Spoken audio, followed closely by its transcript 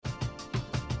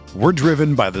We're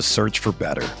driven by the search for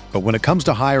better. But when it comes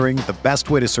to hiring, the best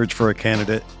way to search for a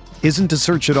candidate isn't to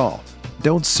search at all.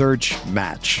 Don't search,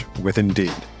 match with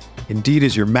Indeed. Indeed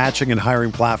is your matching and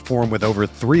hiring platform with over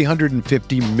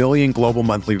 350 million global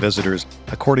monthly visitors,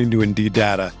 according to Indeed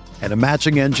data, and a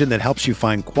matching engine that helps you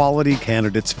find quality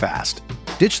candidates fast.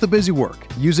 Ditch the busy work.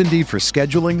 Use Indeed for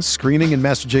scheduling, screening, and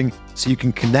messaging so you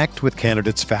can connect with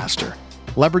candidates faster.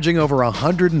 Leveraging over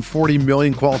 140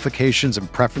 million qualifications and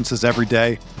preferences every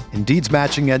day, Indeed's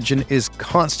matching engine is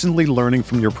constantly learning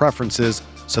from your preferences,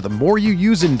 so the more you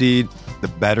use Indeed, the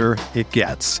better it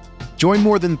gets. Join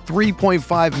more than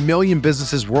 3.5 million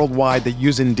businesses worldwide that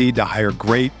use Indeed to hire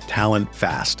great talent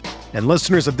fast. And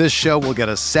listeners of this show will get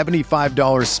a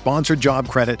 $75 sponsored job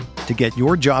credit to get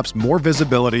your jobs more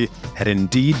visibility at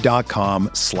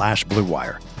Indeed.com/Blue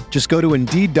Wire. Just go to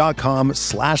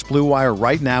Indeed.com/Blue Wire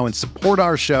right now and support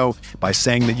our show by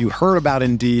saying that you heard about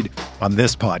Indeed on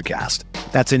this podcast.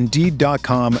 That's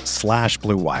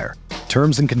Indeed.com/Blue Wire.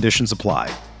 Terms and conditions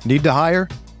apply. Need to hire?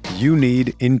 You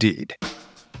need Indeed.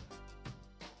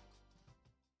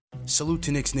 Salute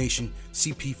to Knicks Nation,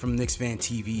 CP from Knicks Fan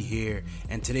TV here,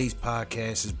 and today's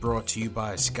podcast is brought to you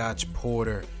by Scotch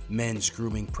Porter Men's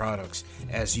Grooming Products.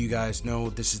 As you guys know,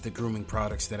 this is the grooming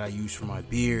products that I use for my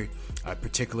beard. I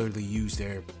particularly use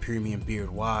their premium beard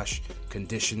wash,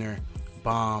 conditioner,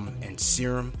 balm, and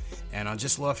serum, and I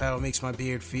just love how it makes my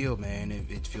beard feel, man.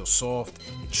 It feels soft,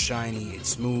 it's shiny, it's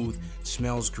smooth,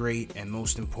 smells great, and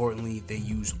most importantly, they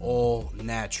use all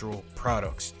natural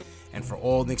products. And for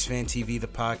all Knicks Fan TV, the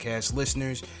podcast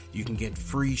listeners, you can get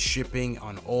free shipping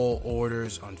on all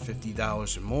orders on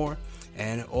 $50 or more.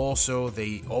 And also,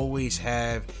 they always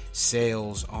have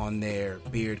sales on their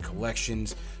beard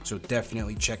collections, so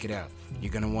definitely check it out.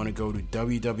 You're going to want to go to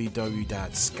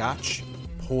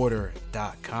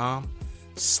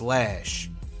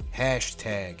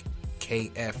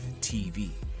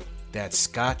www.scotchporter.com/#KFTV. That's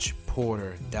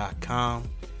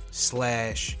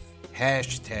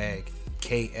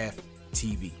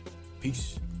scotchporter.com/#KFTV.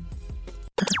 Peace.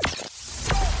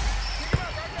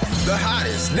 The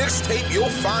hottest Knicks tape you'll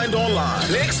find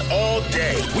online. Knicks all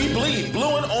day. We bleed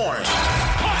blue and orange.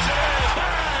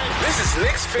 This is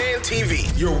Knicks Fan TV,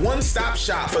 your one-stop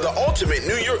shop for the ultimate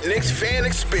New York Knicks fan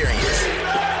experience.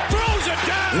 Throws it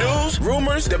down. News,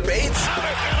 rumors, debates,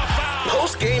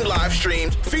 post-game live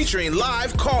streams featuring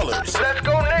live callers. Let's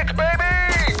go Knicks, baby!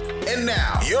 And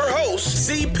now, your host,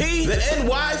 CP, the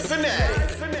NY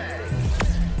Fanatic.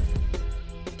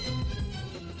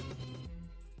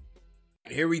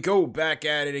 Here we go, back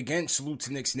at it again. Salute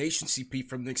to Knicks Nation, CP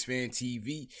from Knicks Fan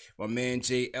TV. My man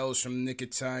Jay Ellis from Nick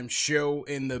of Time Show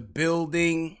in the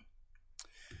building.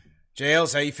 Jay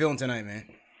Ellis, how you feeling tonight, man?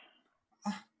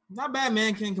 Not bad,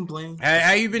 man. Can't complain.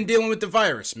 How you been dealing with the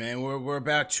virus, man? We're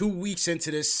about 2 weeks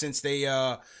into this since they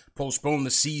postponed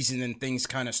the season and things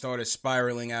kind of started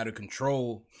spiraling out of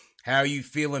control. How are you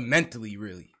feeling mentally,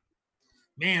 really?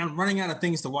 Man, I'm running out of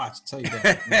things to watch, I'll tell you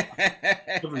that.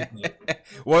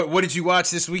 What did you watch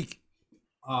this week?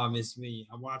 It's me.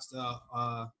 I watched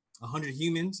 100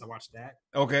 Humans. I watched that.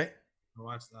 Okay. I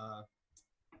watched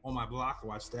On My Block. I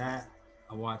watched that.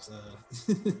 I watched a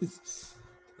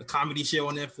comedy show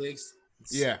on Netflix.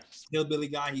 Yeah. Hillbilly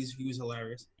guy. He was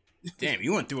hilarious. Damn,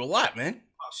 you went through a lot, man.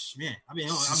 Oh man, I mean,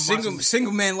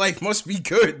 single man life must be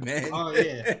good, man. Oh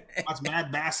yeah, watch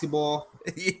Mad Basketball.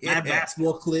 Yeah. Mad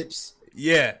Basketball clips.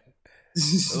 Yeah,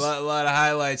 a lot of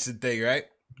highlights and thing, right?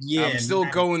 Yeah, I'm still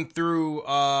going through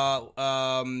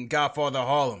Godfather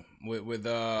Harlem with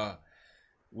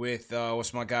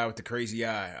what's my guy with the crazy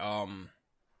eye,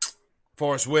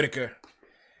 Forrest Whitaker.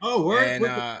 Oh, word. And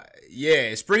yeah,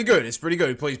 it's pretty good. He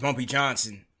plays Bumpy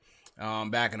Johnson,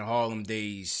 back in the Harlem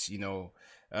days. You know,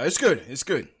 it's good.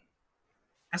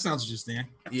 That sounds interesting.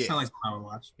 Yeah. Sounds like something I would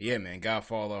watch. Yeah, man.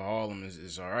 Godfather Harlem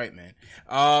is all right, man.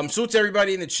 So to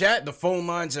everybody in the chat, the phone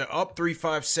lines are up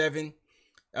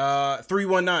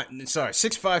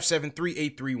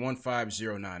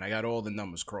 657-383-1509. I got all the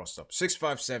numbers crossed up.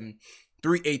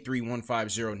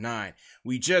 657-383-1509.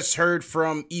 We just heard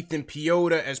from Ethan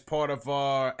Piota as part of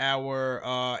our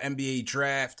NBA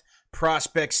draft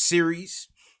prospect series.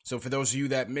 So for those of you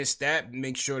that missed that,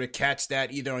 make sure to catch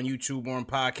that either on YouTube or in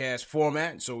podcast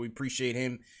format. So we appreciate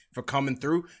him for coming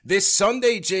through. This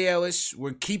Sunday, Jay Ellis,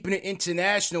 we're keeping it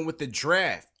international with the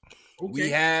draft. Okay. We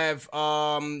have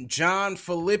Jason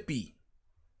Filippi.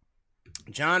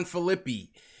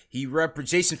 He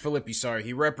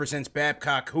represents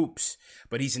Babcock Hoops,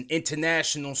 but he's an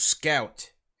international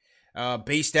scout.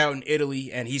 based out in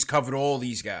Italy, and he's covered all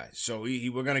these guys. So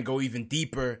we're going to go even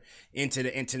deeper into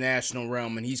the international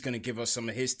realm, and he's going to give us some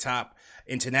of his top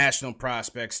international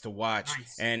prospects to watch.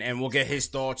 Nice. And we'll get his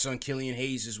thoughts on Killian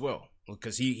Hayes as well,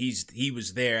 because he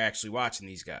was there actually watching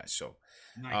these guys. So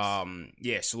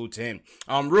nice. Salute to him.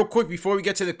 Real quick before we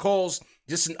get to the calls,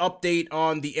 just an update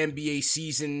on the NBA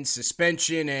season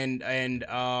suspension and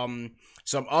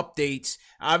some updates.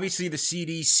 Obviously, the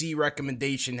CDC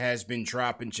recommendation has been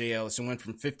dropping, JL. So it went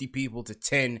from 50 people to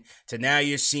 10 to now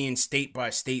you're seeing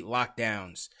state-by-state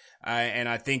lockdowns. And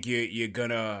I think you're going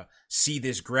to see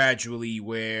this gradually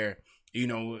where,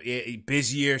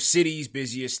 busier cities,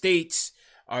 busier states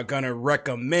are going to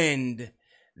recommend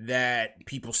that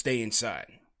people stay inside.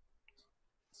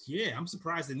 Yeah, I'm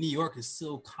surprised that New York is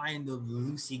still kind of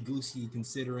loosey-goosey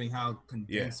considering how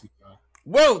condensed we are.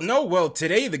 Well,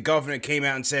 today the governor came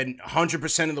out and said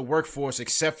 100% of the workforce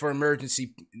except for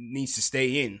emergency needs to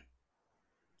stay in.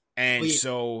 And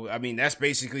so, I mean, that's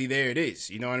basically there it is.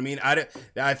 You know what I mean?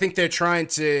 I think they're trying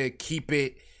to keep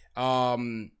it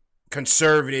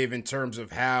conservative in terms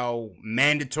of how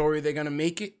mandatory they're going to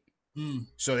make it.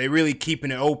 So they're really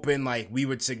keeping it open, like we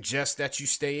would suggest that you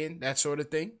stay in, that sort of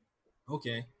thing.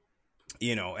 Okay.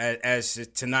 As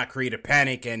to not create a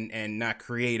panic and not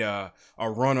create a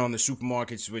run on the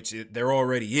supermarkets, which there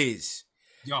already is.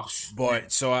 Gosh.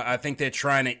 But so I think they're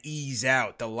trying to ease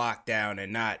out the lockdown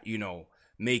and not,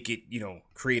 make it,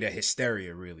 create a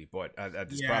hysteria really. But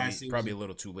it's probably a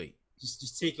little too late.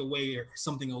 Just take away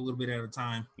something a little bit at a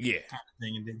time. Yeah. Kind of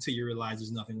thing, and until you realize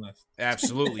there's nothing left.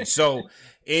 Absolutely. So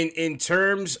in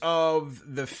terms of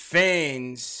the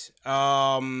fans,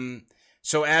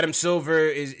 so Adam Silver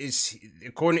is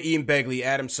according to Ian Begley,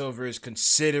 Adam Silver is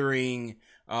considering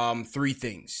three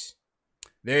things.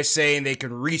 They're saying they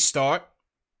can restart,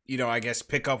 I guess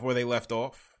pick up where they left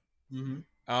off,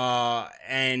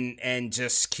 and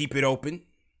just keep it open,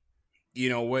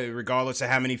 regardless of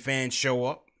how many fans show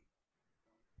up.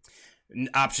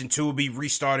 Option 2 would be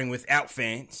restarting without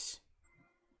fans,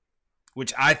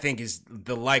 which I think is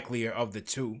the likelier of the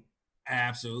two.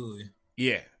 Absolutely.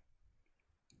 Yeah.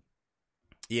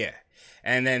 Yeah.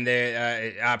 And then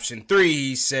the option 3,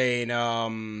 he's saying,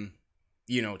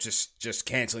 just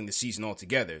canceling the season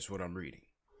altogether is what I'm reading.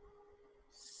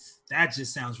 That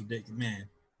just sounds ridiculous, man.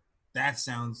 That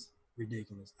sounds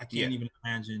ridiculous. I can't even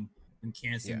imagine them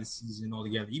canceling the season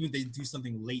altogether. Even if they do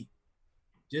something late,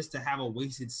 just to have a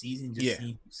wasted season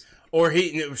seems. Or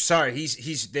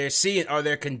they're seeing, are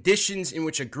there conditions in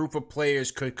which a group of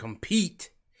players could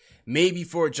compete, maybe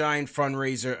for a giant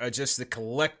fundraiser or just the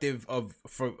collective of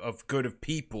good of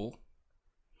people,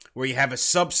 where you have a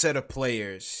subset of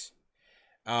players,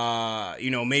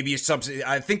 maybe a subset.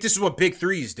 I think this is what Big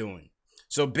 3 is doing.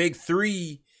 So Big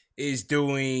 3 is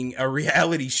doing a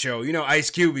reality show. Ice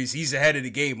Cube he's ahead of the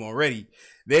game already.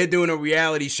 They're doing a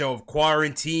reality show of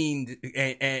quarantined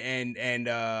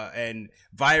and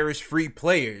virus-free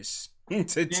players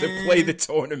to play the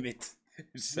tournament.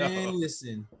 So. Man,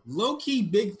 listen, low-key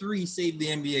Big 3 saved the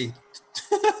NBA.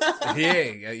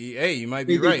 Hey, you might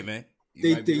be right, man.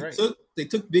 They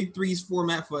took Big 3's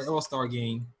format for an All-Star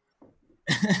game,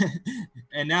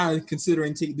 and now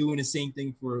considering doing the same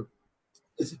thing for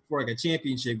like a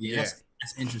championship game. Yeah. That's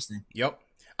interesting. Yep,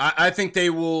 I think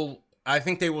they will. I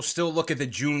think they will still look at the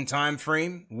June time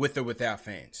frame with or without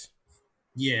fans.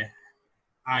 Yeah,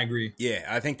 I agree. Yeah,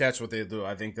 I think that's what they'll do.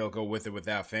 I think they'll go with it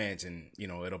without fans, and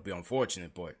it'll be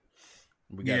unfortunate, but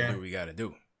we gotta do what we gotta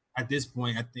do. At this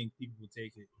point, I think people will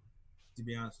take it. To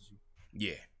be honest with you.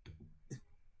 Yeah.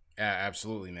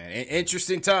 Absolutely, man.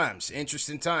 Interesting times.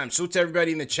 So to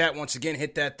everybody in the chat, once again,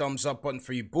 hit that thumbs up button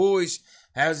for you boys.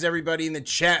 How's everybody in the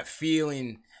chat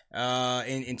feeling?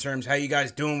 In terms of how you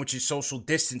guys doing with your social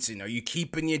distancing? Are you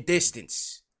keeping your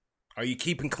distance? Are you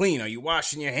keeping clean? Are you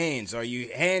washing your hands? Are you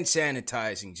hand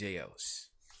sanitizing, JLs?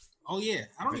 Oh yeah,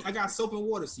 I got soap and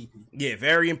water, CP. Yeah,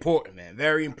 very important, man.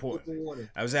 Very important. Soap and water.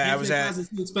 I was at. It's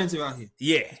too expensive out here.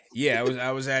 Yeah.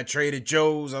 I was at Trader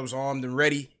Joe's. I was armed and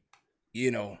ready.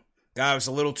 Guy was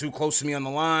a little too close to me on the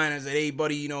line. I said, "Hey,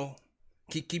 buddy,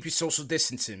 keep your social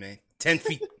distancing, man. 10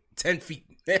 feet, 10 feet."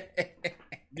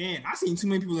 Man, I seen too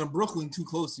many people in Brooklyn too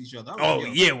close to each other.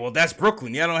 Yeah, well, that's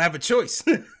Brooklyn. Y'all don't have a choice.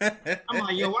 I'm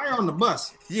like, yo, why are you on the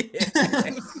bus?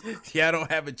 Yeah, I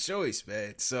don't have a choice,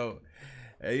 man. So,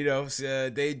 it's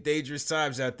dangerous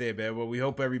times out there, man. Well, we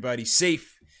hope everybody's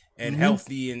safe and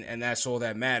healthy, and that's all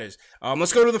that matters.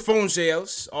 Let's go to the phone,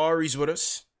 JLs. Ari's with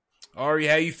us. Ari,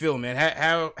 how you feeling, man?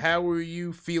 How are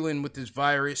you feeling with this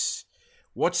virus?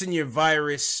 What's in your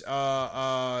virus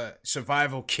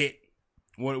survival kit?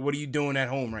 What are you doing at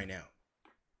home right now?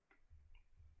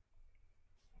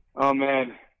 Oh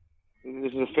man,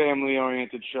 This is a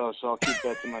family-oriented show, so I'll keep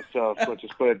that to myself. Let's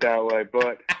just put it that way.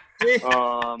 But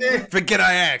forget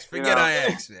I asked. I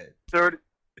asked, man.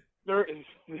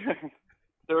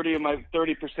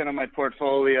 30% of my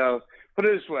portfolio. Put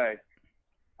it this way.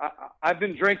 I've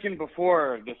been drinking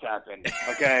before this happened.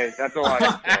 Okay, that's all I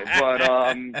can say. But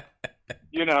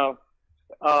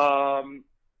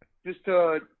just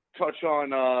to touch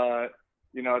on,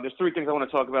 there's three things I want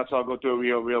to talk about, so I'll go through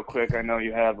it real quick. I know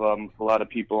you have a lot of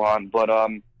people on, but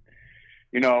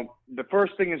the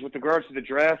first thing is with regards to the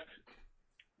draft.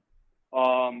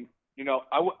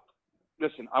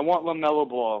 Listen, I want LaMelo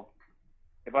Ball.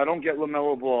 If I don't get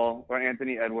LaMelo Ball or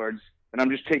Anthony Edwards, then I'm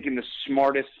just taking the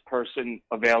smartest person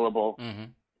available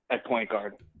at point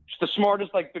guard. Just the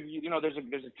smartest,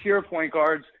 there's a tier of point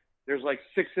guards. There's like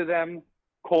 6 of them: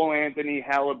 Cole Anthony,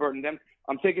 Halliburton. Them.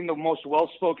 I'm taking the most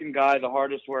well-spoken guy, the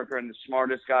hardest worker, and the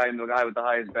smartest guy, and the guy with the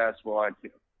highest basketball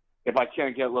IQ. If I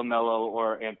can't get LaMelo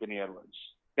or Anthony Edwards,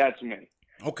 that's me.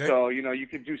 Okay. So, you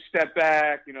could do step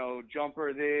back,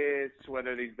 jumper this,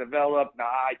 whether he's developed.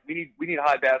 We need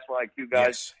high basketball IQ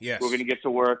guys. Yes. We're going to get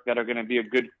to work that are going to be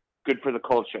good for the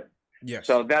culture. Yes.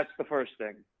 So that's the first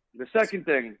thing. The second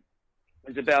thing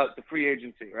is about the free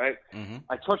agency, right? Mm-hmm.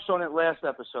 I touched on it last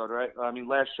episode, right?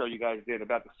 Last show you guys did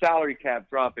about the salary cap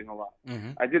dropping a lot.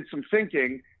 Mm-hmm. I did some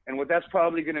thinking, and what that's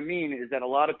probably going to mean is that a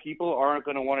lot of people aren't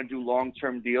going to want to do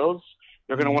long-term deals.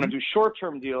 They're going to want to do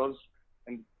short-term deals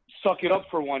and suck it up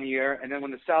for 1 year, and then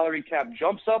when the salary cap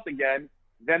jumps up again,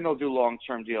 then they'll do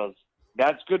long-term deals.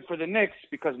 That's good for the Knicks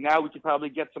because now we could probably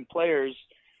get some players,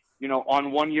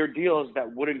 on 1-year deals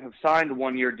that wouldn't have signed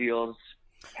 1-year deals.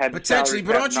 Potentially,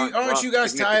 but aren't you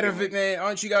guys tired of it, man?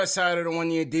 Aren't you guys tired of the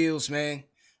 1-year deals, man?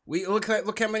 We look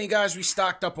how many guys we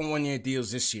stocked up on 1-year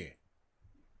deals this year.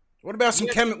 What about some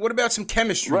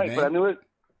chemistry, right, man? But I knew it.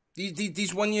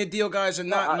 These 1-year deal guys are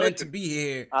not meant to be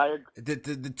here.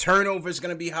 The turnover is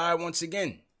going to be high once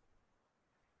again.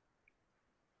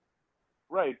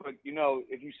 Right, but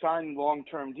if you sign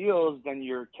long-term deals, then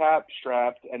you're cap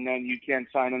strapped, and then you can't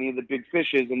sign any of the big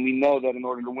fishes. And we know that in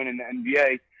order to win in the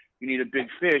NBA, you need a big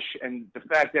fish. And the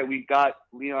fact that we got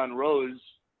Leon Rose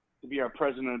to be our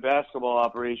president of basketball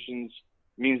operations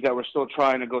means that we're still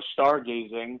trying to go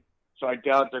stargazing. So I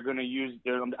doubt they're going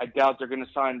to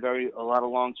sign a lot of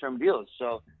long-term deals.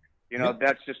 So,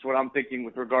 that's just what I'm thinking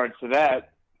with regards to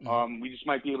that. We just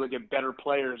might be able to get better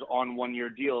players on 1-year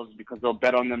deals because they'll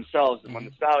bet on themselves. And when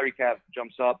the salary cap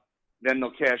jumps up, then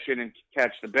they'll cash in and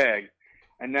catch the bag.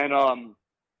 And then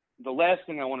the last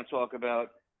thing I want to talk about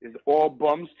is all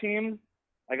bums team.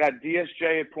 I got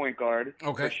DSJ at point guard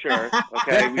for sure.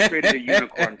 Okay, we traded a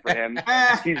unicorn for him.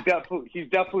 He's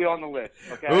definitely on the list.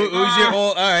 Okay, who's your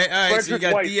all right? So you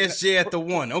got Weiss. DSJ at the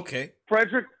 1. Okay,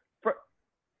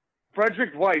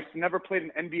 Frederick Weiss never played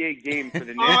an NBA game for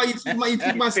the Knicks. Oh, you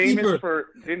took my sleeper. Famous for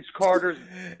Vince Carter's.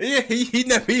 Yeah, he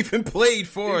never even played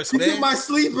for us, man. You took my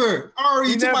sleeper.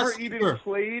 He never even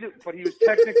played, but he was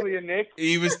technically a Knick.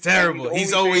 He was terrible.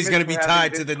 He's always going to be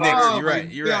tied to the Knicks. You're right.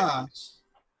 You're right.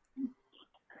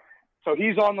 So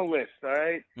he's on the list, all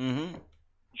right? Mm-hmm.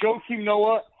 Joakim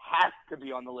Noah has to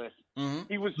be on the list. Mm-hmm.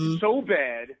 He was so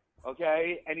bad,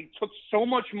 okay, and he took so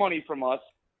much money from us,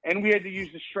 and we had to use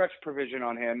the stretch provision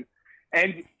on him.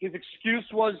 And his excuse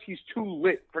was he's too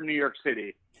lit for New York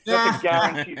City. That's a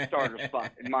guaranteed starter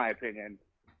spot, in my opinion.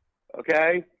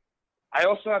 Okay? I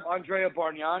also have Andrea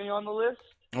Bargnani on the list.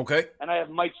 Okay. And I have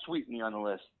Mike Sweetney on the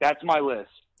list. That's my list.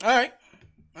 All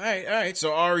right.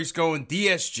 So Ari's going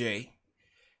DSJ,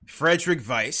 Frederick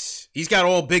Weiss. He's got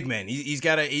all big men. He's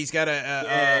got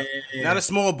a not a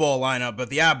small ball lineup, but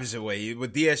the opposite way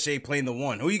with DSJ playing the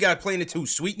 1. Who you got playing the 2?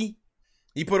 Sweetney.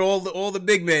 He put all the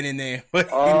big men in there.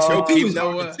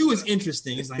 The 2 is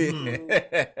interesting. It's like,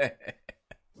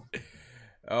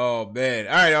 Oh man!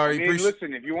 All right, Ari.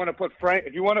 Listen, if you want to put Frank,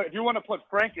 if you want to put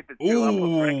Frank at the 2, I'll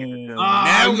put Frank at the 2.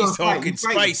 Now he's talking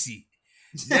spicy.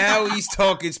 Now he's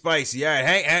talking spicy. All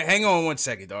right, hang on 1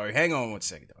 second, Ari. Hang on 1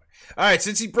 second, Ari. All right,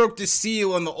 since he broke the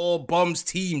seal on the all bums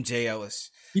team, Jay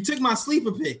Ellis. He took my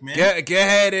sleeper pick, man. Go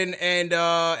ahead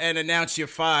and announce your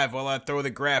 5 while I throw the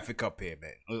graphic up here,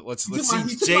 man. Let's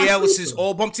see Jay Ellis's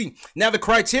all bum team. Now the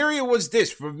criteria was this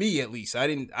for me, at least. I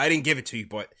didn't give it to you,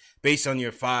 but based on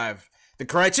your 5, the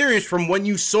criteria is from when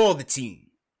you saw the team,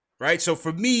 right? So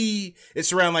for me,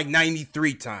 it's around like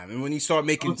 93 time, and when you start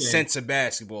making sense of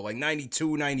basketball, like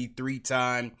 92, 93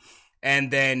 time,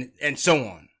 and so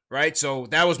on, right? So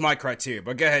that was my criteria.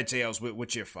 But go ahead, Jay Ellis,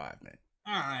 what's your 5, man?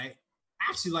 All right.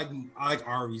 Actually, I like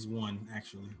Ari's 1,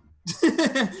 actually.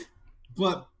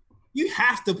 But you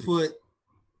have to put,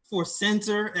 for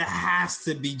center, it has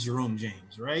to be Jerome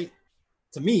James, right?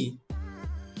 To me,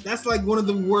 That's like one of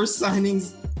the worst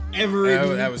signings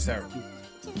ever. That was terrible.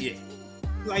 Yeah.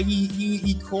 Like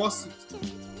he cost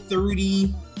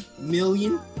 $30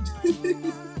 million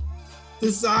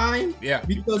to sign. Yeah.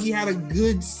 Because he had a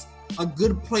good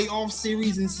playoff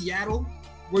series in Seattle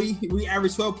where he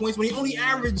averaged 12 points when he only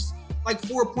averaged like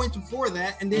 4 points before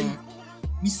that, and then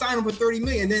we signed him for $30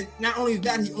 million. And then not only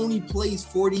that, he only plays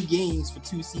 40 games for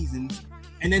 2 seasons,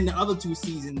 and then the other 2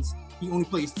 seasons he only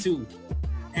plays 2.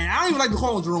 And I don't even like to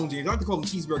call him Jerome James. I like to call him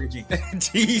Cheeseburger James.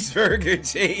 Cheeseburger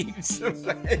James.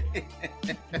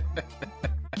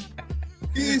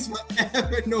 He is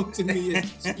forever known to me as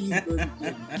Cheeseburger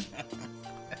James.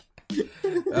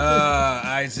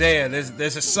 Isaiah,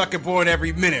 there's a sucker born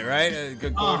every minute, right?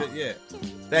 Yeah.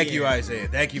 Thank you, Isaiah.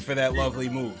 Thank you for that lovely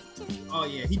move. Oh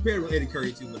yeah, he paired with Eddie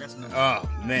Curry too, but that's another. Oh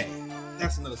man,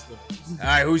 that's another story. All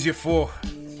right, who's your 4?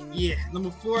 Yeah,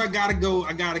 number 4, I gotta go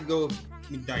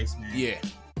McDice, man. Yeah.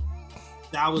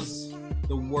 That was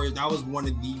the worst. That was one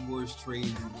of the worst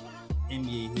trades in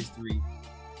NBA history.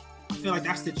 I feel like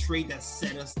that's the trade that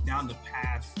set us down the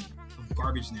path of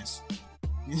garbageness.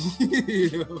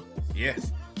 You know? Yeah.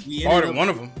 One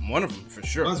of them for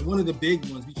sure. That was one of the big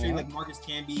ones. We traded like Marcus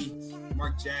Camby,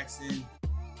 Mark Jackson,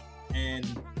 and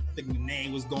I think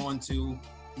Nene was gone too.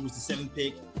 He was the 7th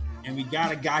pick. And we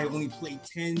got a guy who only played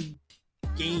 10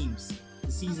 games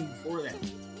the season before that.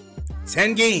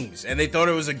 10 games, and they thought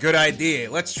it was a good idea.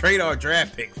 Let's trade our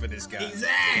draft pick for this guy.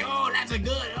 Exactly. Oh, that's a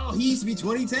good. Oh, he used to be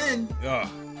 2010. Ugh.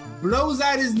 Blows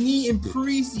out his knee in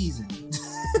preseason.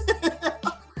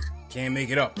 Can't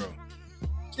make it up, bro.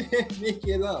 Can't make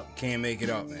it up. Can't make it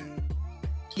up, man.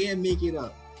 Can't make it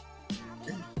up.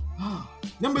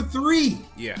 Number 3.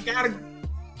 Yeah.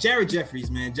 Jared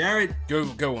Jeffries, man. Jared.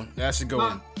 Good one. That's a good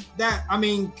one.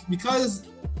 Because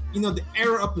the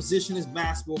era of positionless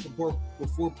basketball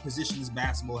before positionless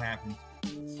basketball happened.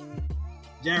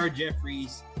 Jared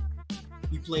Jeffries,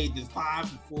 he played the 5,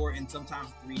 the 4, and sometimes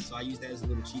 3, so I use that as a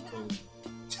little cheat code.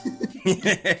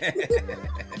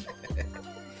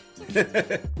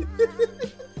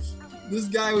 This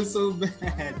guy was so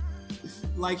bad.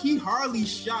 Like, he hardly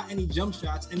shot any jump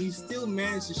shots, and he still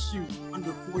managed to shoot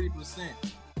under 40%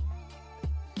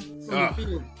 from the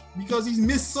field. Because he's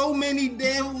missed so many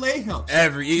damn layups.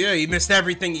 He missed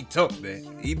everything he took,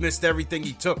 man. He missed everything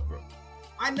he took, bro.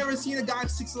 I never seen a guy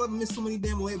 6'11" miss so many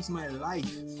damn layups in my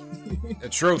life.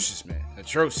 Atrocious, man.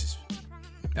 Atrocious.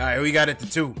 All right, who you got at the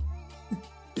 2?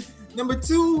 Number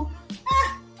 2,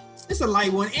 it's a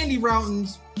light one. Andy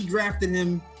Routens, he drafted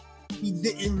him. He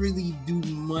didn't really do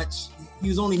much. He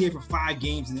was only here for 5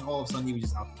 games, and then all of a sudden he was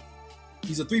just out there.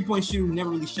 He's a 3-point shooter, never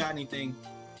really shot anything.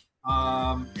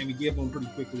 And we gave him pretty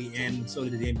quickly, and so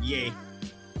did the NBA.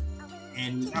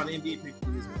 And he was out of the NBA pretty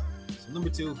quickly as well. So number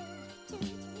 2,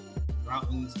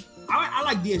 Routens. I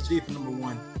like DSJ for number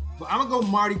 1, but I'm gonna go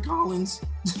Marty Collins.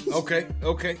 Okay.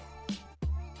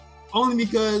 Only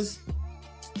because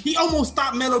he almost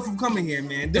stopped Melo from coming here,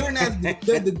 man. During that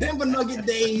the Denver Nugget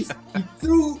days,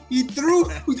 he threw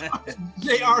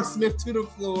J.R. Smith to the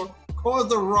floor,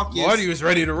 caused a ruckus. Marty was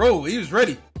ready to roll. He was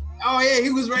ready. Oh yeah, he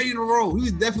was ready to roll. He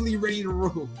was definitely ready to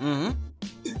roll. Mm-hmm.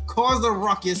 Caused a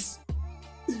ruckus.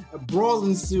 A brawl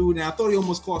ensued, and I thought he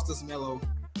almost cost us Melo.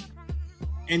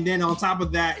 And then on top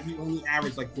of that, he only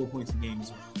averaged like 4 points a game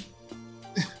as well.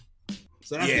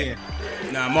 So that's it.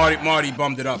 Nah, Marty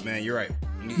bummed it up, man. You're right.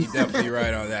 You're definitely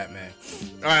right on that, man.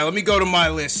 All right, let me go to my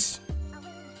list.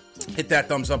 Hit that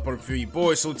thumbs up for you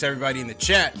boys. Salute to everybody in the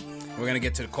chat. We're going to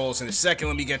get to the calls in a second.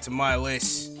 Let me get to my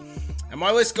list. And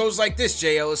my list goes like this,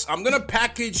 Jay Ellis. I'm going to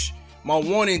package my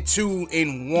 1 and 2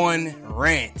 in one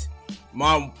rant.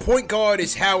 My point guard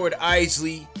is Howard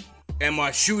Isley, and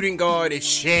my shooting guard is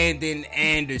Shandon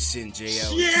Anderson, Jay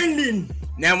Ellis. Shandon!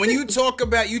 Now, when you talked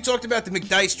about the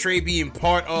McDice trade being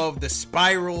part of the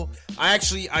spiral,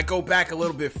 I go back a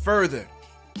little bit further.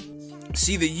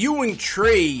 See, the Ewing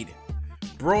trade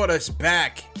brought us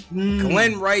back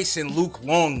Glenn Rice and Luke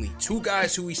Longley, 2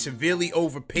 guys who we severely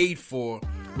overpaid for.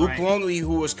 Luke Longley,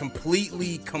 who was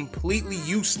completely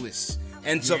useless,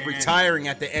 ends up retiring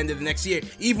at the end of the next year,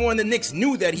 even when the Knicks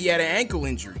knew that he had an ankle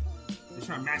injury. They're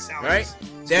trying to max out. Right?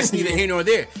 That's neither here nor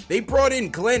there. They brought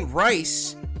in Glenn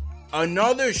Rice,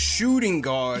 another shooting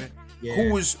guard,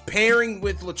 who was pairing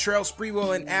with Latrell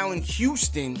Sprewell and Allen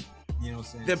Houston.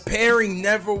 The pairing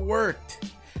never worked.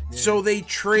 Yeah. So they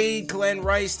trade Glenn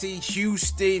Rice to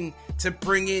Houston to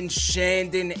bring in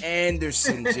Shandon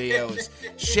Anderson, J. Ellis.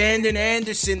 Shandon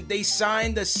Anderson, they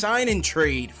signed a sign-and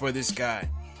trade for this guy.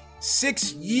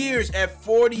 6 years at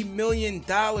 $40 million,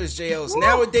 J. Ellis.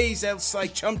 Nowadays, that's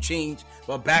like chump change.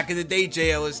 But back in the day,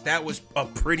 J. Ellis, that was a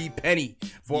pretty penny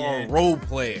for a role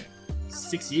player.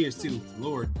 6 years too.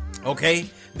 Lord. Okay.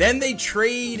 Then they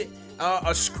trade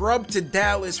a scrub to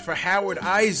Dallas for Howard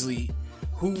Isley,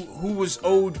 who was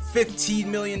owed $15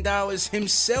 million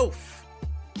himself.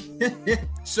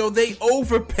 So they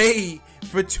overpay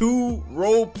for 2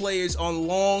 role players on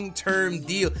long-term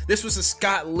deal. This was a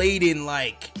Scott Layden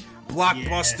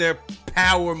blockbuster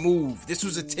power move. This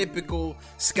was a typical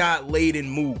Scott Layden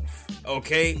move.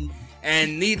 Okay.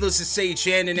 And needless to say,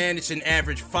 Shannon Anderson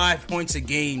averaged 5 points a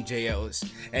game, Jay Ellis.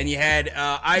 And you had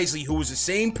Isley, who was the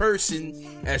same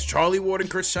person as Charlie Ward and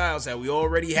Chris Childs that we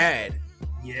already had.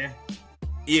 Yeah.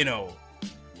 You know.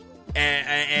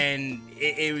 And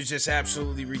it was just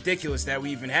absolutely ridiculous that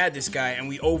we even had this guy. And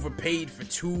we overpaid for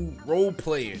 2 role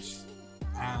players.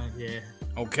 Yeah.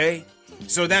 Okay?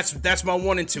 So that's my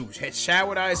 1 and 2.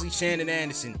 Howard Isley, Shannon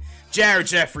Anderson. Jared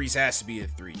Jeffries has to be a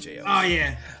 3, JL. Oh,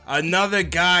 yeah. Another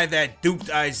guy that duped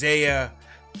Isaiah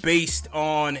based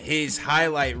on his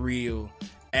highlight reel.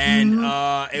 And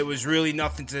it was really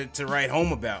nothing to write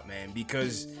home about, man.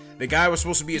 Because the guy was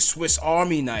supposed to be a Swiss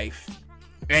Army knife.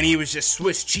 And he was just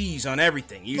Swiss cheese on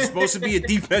everything. He was supposed to be a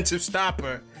defensive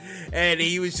stopper. And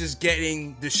he was just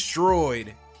getting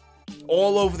destroyed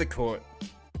all over the court.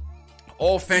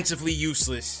 Offensively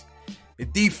useless.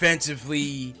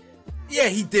 Defensively, yeah,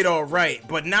 he did all right,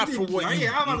 but not for what you.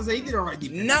 Yeah, I'm about to say he did all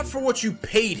right. Not for what you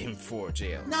paid him for,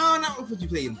 JL. No, not what you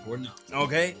paid him for. No.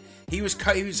 Okay, he was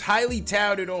highly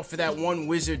touted off of that one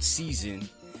Wizards season,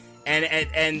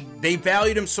 and they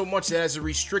valued him so much that as a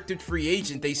restricted free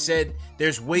agent, they said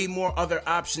there's way more other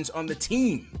options on the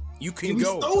team. You can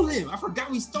go. We stole him. I forgot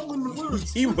we stole him in the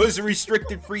Wizards. He was a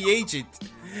restricted free agent,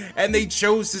 and they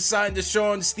chose to sign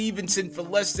Deshaun Stevenson for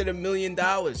less than $1 million.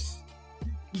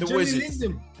 The Wizards.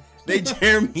 They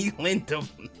Jeremy Lintham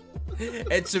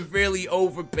and severely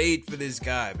overpaid for this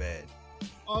guy, man.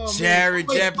 Oh, Jared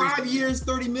Jeffries. 5 years,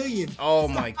 $30 million. Oh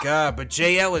my God! But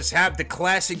Jay Ellis had the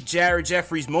classic Jared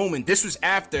Jeffries moment. This was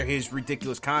after his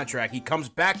ridiculous contract. He comes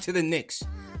back to the Knicks.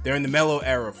 They're in the Melo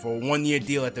era for a 1-year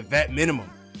deal at the vet minimum.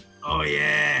 Oh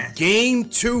yeah. Game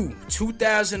 2,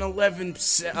 2011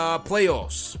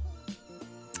 playoffs,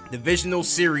 divisional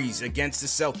series against the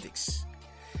Celtics.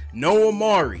 No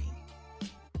Amari.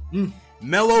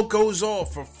 Melo goes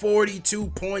off for 42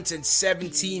 points and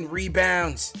 17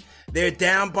 rebounds. They're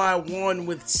down by 1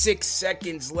 with 6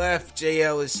 seconds left, Jay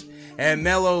Ellis. And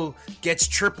Melo gets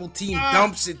triple team,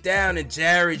 dumps it down, and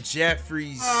Jared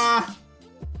Jeffries,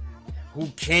 who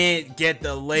can't get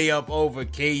the layup over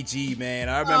KG, man.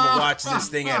 I remember watching this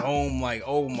thing at home like,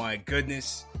 oh my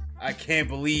goodness. I can't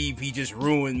believe he just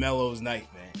ruined Melo's night,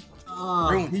 man.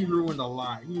 He ruined a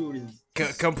lot. He ruined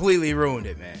completely ruined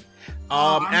it, man.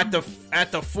 At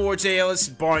the 4, Jay Ellis,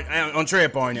 Andrea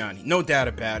Bargnani, no doubt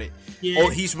about it. Yeah. Oh,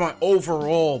 he's my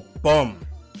overall bum,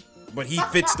 but he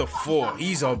fits the 4.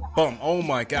 He's a bum. Oh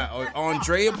my God,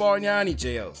 Andrea Bargnani,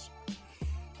 Jay Ellis.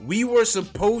 We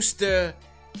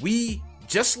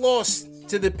just lost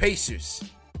to the Pacers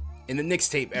in the Knicks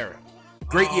tape era.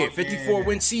 Great year,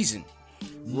 54-win season.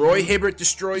 Roy Hibbert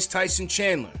destroys Tyson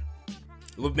Chandler.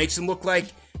 Makes him look like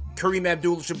Kareem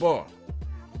Abdul-Jabbar.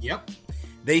 Yep.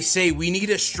 They say we need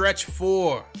a stretch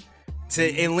 4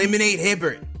 to eliminate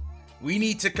Hibbert. We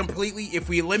need to completely, if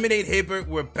we eliminate Hibbert,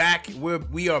 we're back.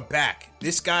 We are back.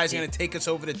 This guy's going to take us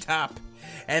over the top.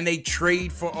 And they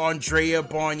trade for Andrea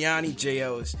Bargnani, Jay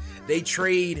Ellis. They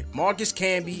trade Marcus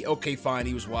Camby. Okay, fine,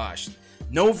 he was washed.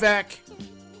 Novak,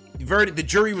 the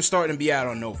jury was starting to be out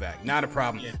on Novak. Not a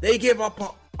problem. Yeah. They give up an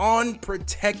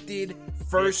unprotected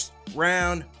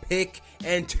first-round pick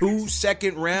and 2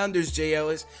 second-rounders, Jay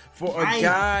Ellis, for a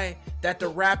guy that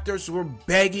the Raptors were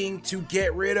begging to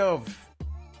get rid of.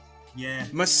 Yeah.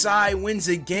 Masai wins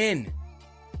again.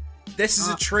 This is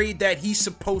a trade that he's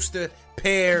supposed to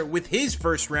pair with his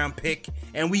first-round pick,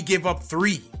 and we give up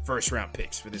 3 first-round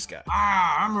picks for this guy.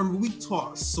 I remember we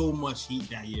talked so much heat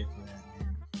that year for that,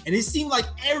 man. And it seemed like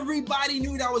everybody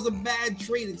knew that was a bad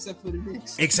trade except for the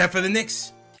Knicks. Except for the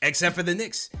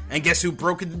Knicks. And guess who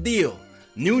brokered the deal?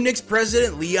 New Knicks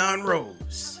president, Leon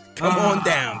Rose. Come on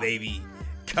down, baby.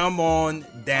 Come on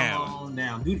down. Come on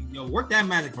down. Dude, yo, work that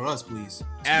magic for us, please.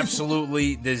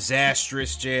 Absolutely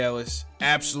disastrous, Jay Ellis.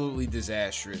 Absolutely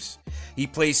disastrous. He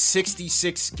plays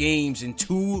 66 games in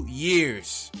 2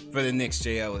 years for the Knicks,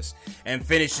 Jay Ellis, and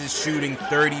finishes shooting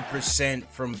 30%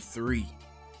 from 3.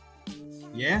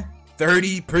 Yeah?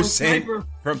 30%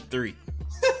 from 3.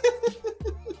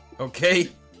 Okay?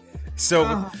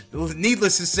 So,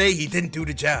 needless to say, he didn't do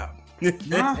the job.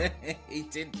 Nah. He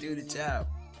didn't do the job.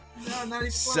 No, not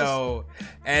even so,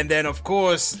 and then, of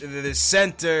course, the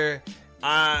center,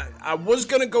 I was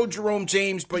going to go Jerome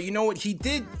James, but you know what? He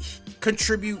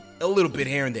contribute a little bit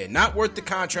here and there. Not worth the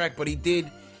contract, but he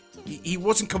did. He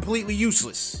wasn't completely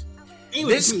useless.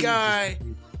 This guy,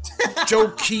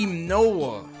 Joakim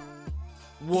Noah,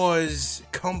 was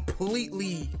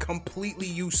completely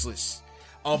useless.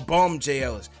 A bum,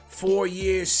 JLs. 4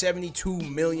 years, $72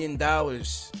 million.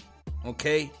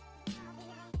 Okay?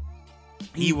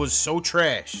 He was so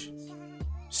trash.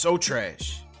 So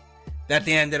trash. That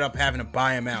they ended up having to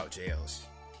buy him out, JLs.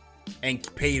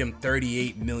 And paid him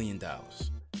 $38 million.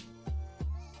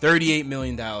 $38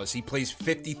 million. He plays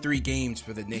 53 games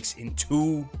for the Knicks in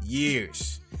 2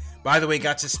 years. By the way,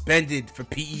 got suspended for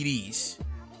PEDs.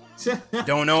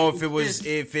 Don't know if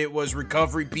it was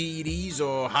recovery PEDs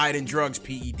or hiding drugs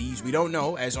PEDs. We don't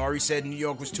know. As Ari said, New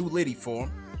York was too litty for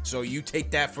him. So you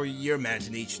take that for your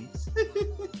imagination.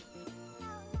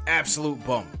 Absolute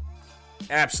bum.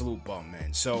 Absolute bum,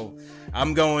 man. So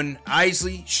I'm going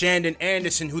Isley, Shandon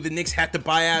Anderson, who the Knicks had to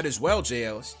buy out as well,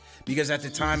 JLs. Because at the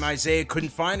time, Isaiah couldn't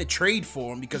find a trade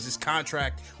for him because his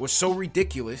contract was so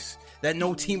ridiculous that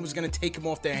no team was going to take him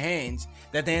off their hands,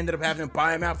 that they ended up having to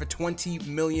buy him out for $20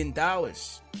 million.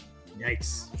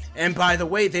 Yikes. And by the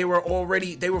way, they were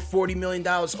 $40 million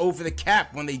over the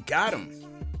cap when they got him.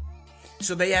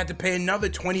 So they had to pay another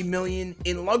 $20 million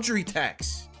in luxury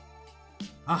tax.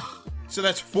 So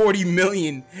that's $40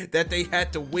 million that they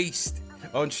had to waste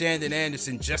on Shandon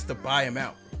Anderson just to buy him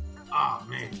out. Oh,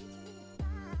 man.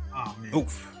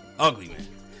 Oof. Ugly, man.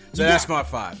 So that's my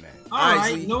 5, man. All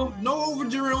right. No over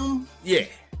Jerome. Yeah.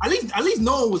 At least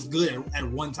Noah was good at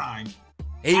one time.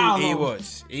 He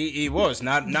was. He was.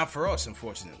 Not for us,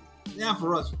 unfortunately. Not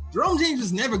for us. Jerome James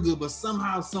was never good, but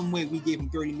somehow, some way, we gave him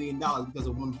 $30 million because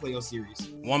of one playoff series.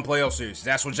 One playoff series.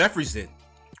 That's what Jeffries did.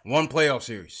 One playoff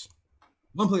series.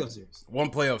 One playoff series. One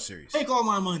playoff series. Take all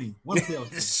my money. One playoff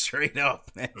series. Straight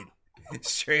up, man.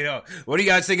 Straight up. What do you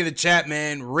guys think of the chat,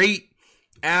 man? Rate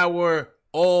our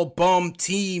all-bum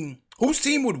team. Whose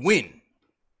team would win?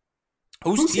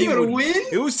 Whose team would win?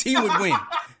 Whose team would win?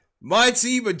 My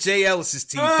team or Jay Ellis's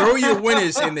team? Throw your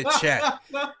winners in the chat.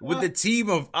 With the team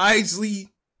of Isley,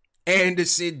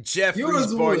 Anderson, Jeffries,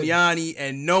 Bargnani,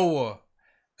 and Noah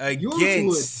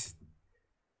against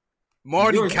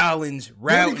Marty Collins,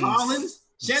 Routins,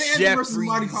 Shannon Anderson versus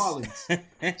Marty Collins.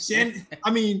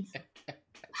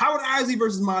 Howard Isley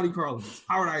versus Marty Collins.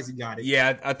 Howard Isley got it.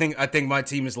 Yeah, I think my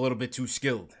team is a little bit too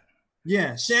skilled.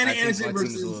 Yeah, Shannon Anderson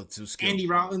versus Andy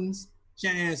Routins.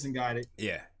 Shannon Anderson got it.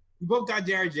 Yeah. We both got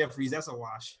Jared Jeffries. That's a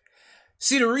wash.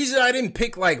 See, the reason I didn't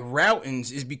pick like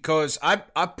Routins is because I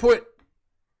put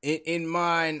in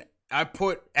mind, I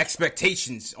put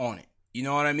expectations on it. You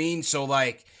know what I mean? So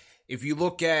like, if you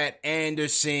look at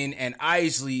Anderson and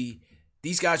Isley,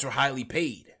 these guys were highly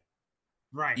paid.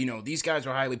 Right. You know, these guys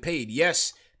were highly paid.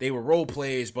 Yes, they were role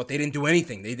players, but they didn't do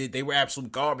anything. They were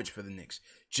absolute garbage for the Knicks.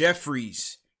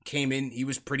 Jeffries came in. He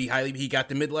was pretty highly. He got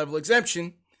the mid-level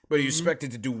exemption, but he was expected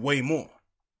to do way more.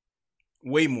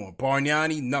 Way more.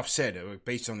 Bargnani, enough said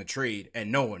based on the trade,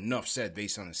 and Noah, enough said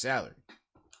based on the salary.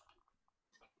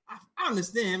 I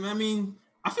understand. I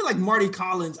feel like Marty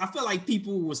Collins. I feel like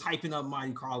people was hyping up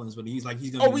Marty Collins, but he's going to be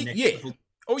the next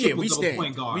we stand.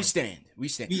 Point guard. We stand.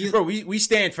 Bro, we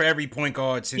stand for every point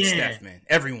guard since Steph, man.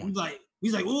 Everyone.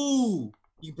 He's like, ooh,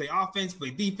 you can play offense, play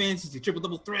defense. He's a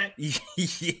triple-double threat. Yeah.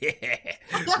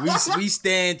 we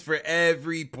stand for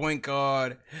every point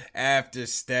guard after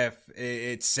Steph.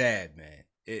 It's sad, man.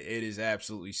 It is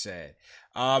absolutely sad.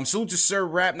 Salute to Sir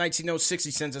Rap 1906.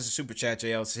 He sends us a super chat,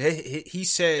 JL. He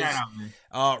says,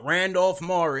 Randolph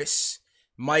Morris,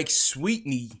 Mike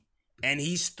Sweetney, and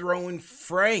he's throwing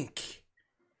Frank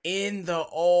in the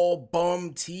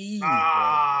all-bum team.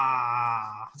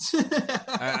 I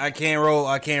can't roll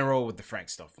with the Frank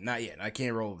stuff. Not yet. I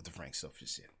can't roll with the Frank stuff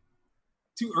just yet.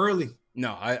 Too early.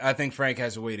 No, I think Frank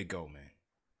has a way to go, man.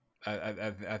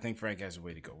 I think Frank has a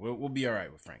way to go. We'll be all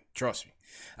right with Frank. Trust me.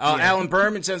 Alan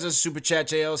Berman sends us a super chat,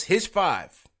 JLs. His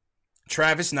 5.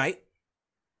 Travis Knight.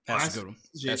 That's a good one.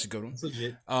 That's a good one.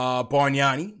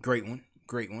 Bargnani. Great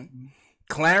one.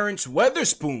 Clarence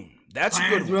Weatherspoon. That's a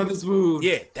good one. Weatherspoon.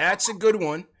 Yeah, that's a good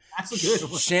one. That's a good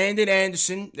one. Shandon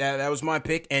Anderson. That was my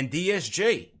pick. And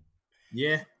DSJ.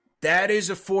 Yeah. That is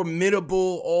a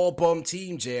formidable all-bum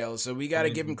team, JL. So we got to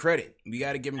give him credit.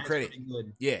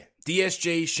 Good. Yeah.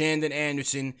 DSJ, Shandon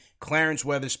Anderson, Clarence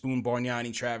Weatherspoon,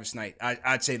 Bargnani, Travis Knight.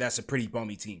 I'd say that's a pretty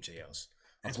bummy team, JLs.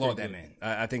 Applaud that, man.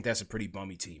 I think that's a pretty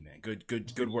bummy team, man. Good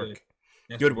work.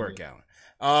 Good work, Alan.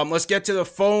 Let's get to the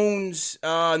phones.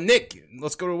 Nick,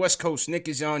 let's go to the West Coast. Nick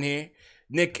is on here.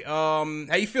 Nick, how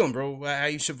you feeling, bro? How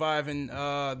you surviving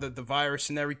the virus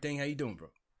and everything? How you doing, bro?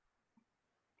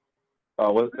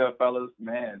 What's good, fellas?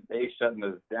 Man, they shutting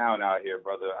us down out here,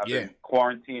 brother. I've been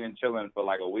quarantined and chilling for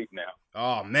like a week now.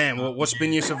 Oh, man. Well, what's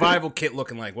been your survival kit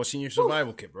looking like? What's in your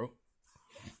survival kit, bro?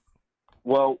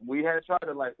 Well, we had tried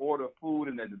to like order food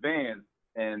in advance,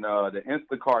 and the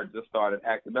Instacart just started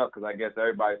acting up because I guess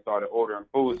everybody started ordering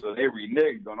food, so they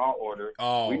reneged on our order.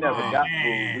 Oh, we never got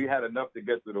food. We had enough to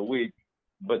get through the week,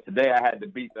 but today I had to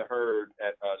beat the herd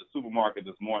at the supermarket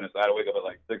this morning, so I had to wake up at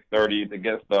like 6:30 to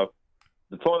get stuff.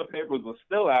 The toilet papers were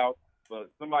still out, but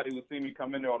somebody would see me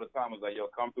come in there all the time. Was like, "Yo,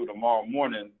 come through tomorrow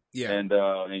morning, and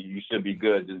you should be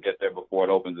good. Just get there before it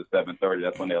opens at 7:30.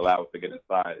 That's when they allow us to get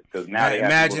inside. Because now they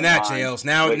imagine that, J. Ellis.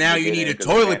 Now you need a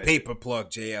toilet paper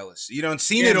plug, J. Ellis. You done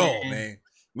seen it all, man.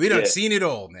 We done seen it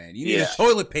all, man. You need a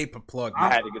toilet paper plug.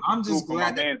 I had to get some food for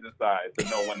my man's inside to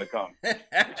know when to come.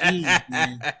 Jeez,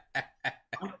 man.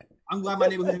 I'm glad my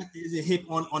neighborhood isn't hip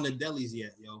on the delis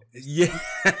yet, yo. Yeah,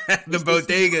 the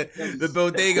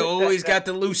bodega always got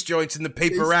the loose joints and the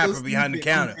paper wrapper behind the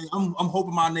counter. I'm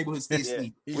hoping my neighborhood stays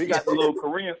sleep. We got the little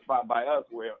Korean spot by us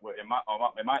where in my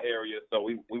area, so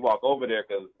we walk over there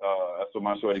because that's where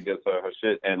my shorty gets her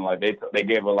shit, and like they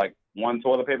gave her like one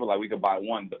toilet paper, like we could buy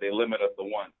one, but they limit us to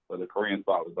one. So the Korean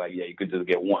spot was like, yeah, you could just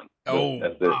get one. So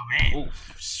that's it. Man.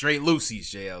 Oof. Straight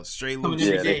loosies, JL. Straight loosies.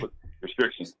 Yeah, they put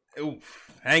restrictions. Oof.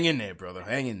 Hang in there, brother.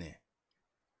 Hang in there.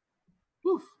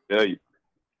 Oof. Tell you.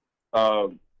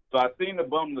 So I've seen the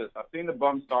bum list. I've seen the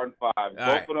bum starting five.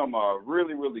 Both of them are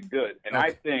really, really good. And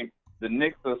I think the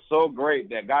Knicks are so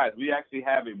great that, guys, we actually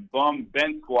have a bum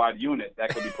bench squad unit that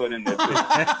could be put in there too.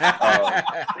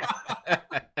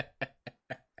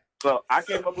 So I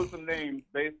came up with some names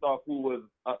based off who's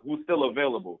still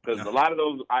available, because a lot of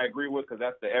those I agree with, because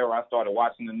that's the era I started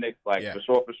watching the Knicks. Like for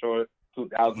sure,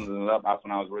 2000s and up. That's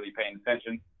when I was really paying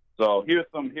attention. So here's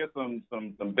some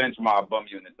bench mob bum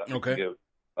units I can give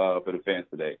for the fans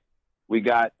today. We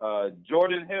got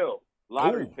Jordan Hill,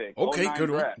 lottery pick. Okay, good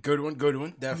draft.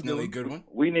 one. Definitely a good one.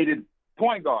 We needed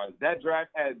point guards. That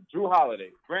draft had Drew Holiday,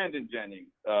 Brandon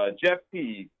Jennings, Jeff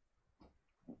Teague,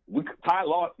 Ty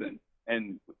Lawson.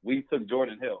 And we took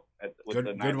Jordan Hill with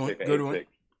the ninth pick. Good one.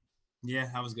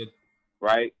 Yeah, that was good.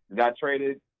 Right? Got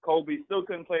traded. Kobe still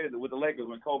couldn't play with the Lakers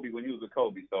when he was with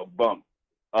Kobe, so bum.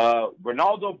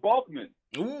 Ronaldo Balkman.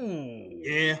 Ooh.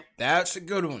 Yeah. That's a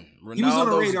good one. He was on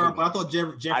the radar, but I thought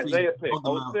Jeffrey Isaiah pick,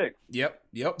 06. Yep.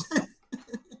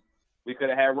 We could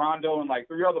have had Rondo and like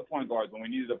three other point guards when we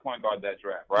needed a point guard that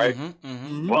draft, right?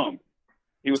 Mm-hmm. Bum.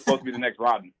 He was supposed to be the next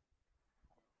Rodman.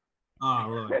 Oh,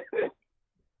 really?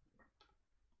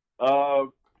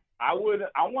 I want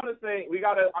to say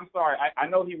I'm sorry. I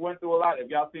know he went through a lot. If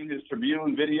y'all seen his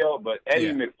Tribune video, but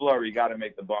Eddie McFlurry got to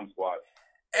make the bum squad.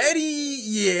 Eddie,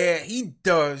 yeah, he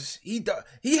does. He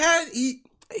had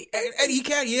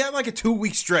like a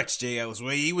 2-week stretch, JLs,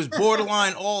 where he was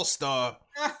borderline all-star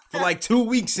for like 2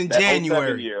 weeks in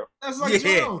January. That's like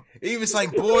he was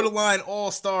like borderline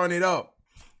all-starring it up.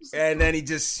 And then he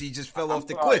just fell off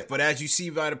the cliff. But as you see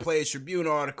by the Players Tribune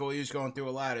article, he was going through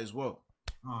a lot as well.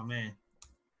 Oh, man.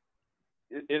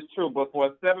 It's true, but for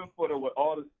a 7-footer with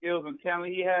all the skills and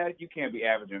talent he had, you can't be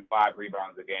averaging 5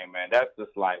 rebounds a game, man. That's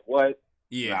just like, what?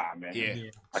 Yeah. Nah, man.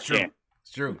 Yeah. I can't.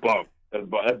 It's true. Bum. That's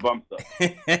bum stuff.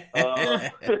 That's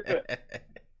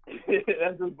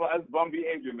bum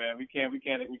behavior, man. We can't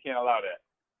allow that.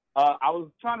 I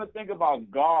was trying to think about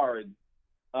guards.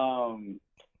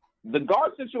 The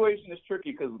guard situation is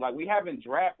tricky because, like, we haven't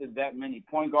drafted that many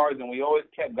point guards, and we always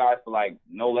kept guys for, like,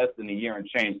 no less than a year and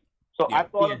change. So I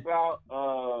thought about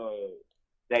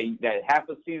that half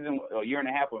a season, a year and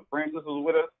a half when Francis was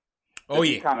with us.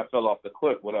 He kind of fell off the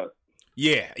cliff with us.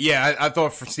 Yeah. I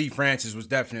thought Steve Francis was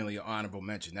definitely an honorable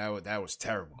mention. That was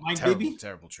terrible.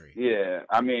 Terrible trade. Yeah,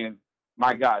 I mean,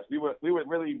 my gosh, we were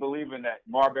really believing that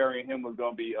Marbury and him was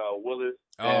going to be Willis.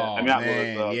 Clyde.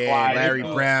 Larry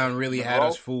Brown really had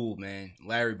us fooled, man.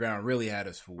 Larry Brown really had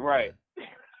us fooled. Right.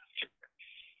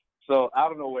 So I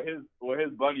don't know where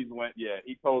his buddies went. Yeah,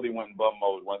 he totally went in bum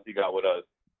mode once he got with us.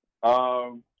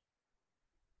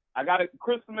 I got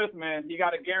Chris Smith, man. He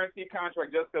got a guaranteed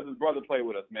contract just because his brother played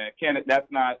with us, man. That's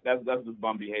just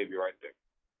bum behavior right there.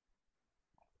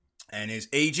 And his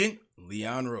agent,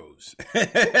 Leon Rose.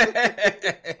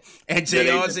 And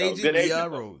JR's agent,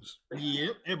 Leon Rose.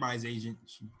 Yeah, everybody's agent.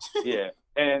 Yeah.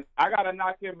 And I got to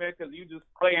knock him, man, because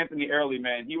Clay Anthony early,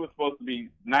 man. He was supposed to be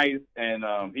nice, and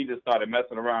he just started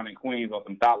messing around in Queens on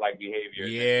some thought-like behavior.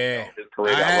 Yeah. His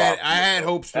career I had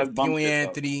hopes for Clay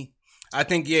Anthony. I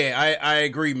think, I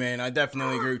agree, man. I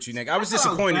definitely agree with you, Nick. I was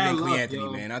disappointed in Clay Anthony,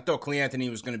 man. I thought Clay Anthony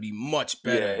was going to be much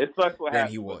better it sucks what than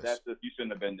happened, he was. That's just, you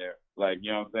shouldn't have been there. Like,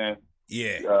 you know what I'm saying?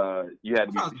 Yeah. You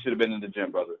should have been in the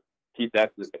gym, brother. Keep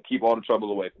all the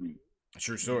trouble away from you.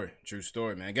 True story,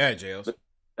 man. Go ahead, Jails.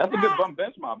 That's a good bum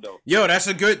bench mob, though. Yo,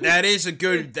 that is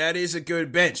a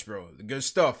good bench, bro. Good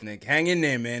stuff, Nick. Hang in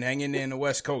there, man. Hang in there in the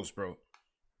West Coast, bro.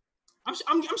 I'm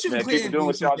sure Man, Clay keep doing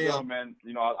what some y'all bail. doing, man.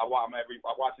 You know, I'm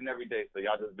watching every day, so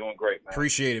y'all just doing great, man.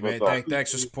 Appreciate it, man.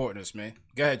 Thanks for supporting us, man.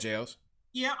 Go ahead, Jails.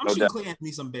 Yeah, I'm No sure doubt. Clay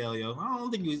Anthony some bail, yo. I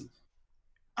don't think he was.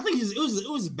 I think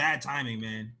it was bad timing,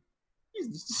 man.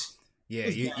 Yeah,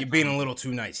 you're being a little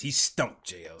too nice. He stunk,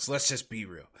 JLs. Let's just be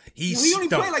real. He only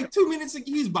stunk. played like 2 minutes.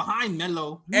 He's behind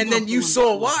Melo. And then you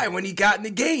saw why when he got in the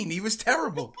game. He was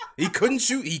terrible. He couldn't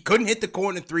shoot. He couldn't hit the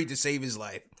corner three to save his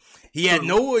life. He had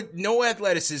no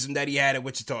athleticism that he had at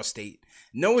Wichita State.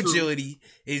 No agility.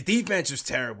 His defense was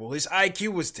terrible. His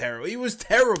IQ was terrible. He was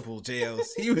terrible, JLs.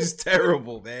 He was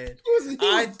terrible, man.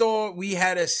 I thought we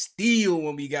had a steal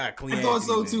when we got Clean. I thought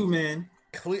so too, man.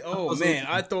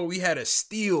 I thought we had a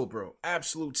steal, bro.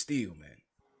 Absolute steal, man.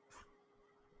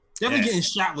 Definitely getting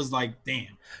shot was like,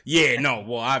 damn. Yeah, no.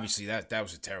 Well, obviously that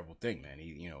was a terrible thing, man.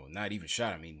 He, not even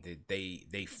shot. I mean,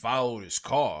 they followed his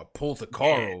car, pulled the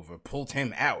car over, pulled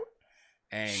him out,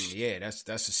 and yeah, that's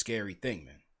a scary thing,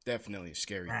 man. Definitely a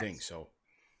scary thing. So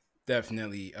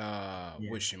definitely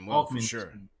wish him well for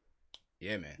sure.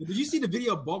 Yeah, man. Did you see the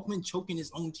video of Balkman choking his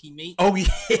own teammate? Oh,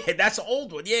 yeah, that's an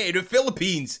old one. Yeah, in the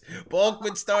Philippines.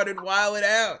 Balkman started wilding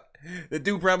out. The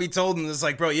dude probably told him, it's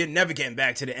like, bro, you're never getting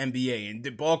back to the NBA. And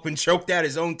Balkman choked out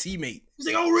his own teammate. He's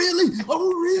like, oh, really?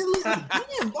 Oh, really? Damn,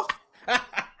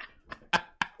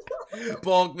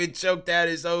 Balkman choked out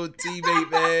his own teammate,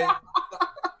 man.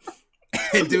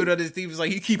 And dude on his team was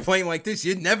like, you keep playing like this,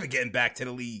 you're never getting back to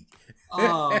the league.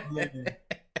 Oh, man.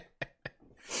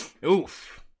 Oof.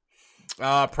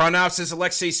 Pranav says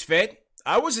Alexei Sved.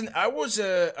 I was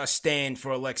a stand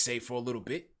for Alexei for a little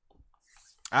bit.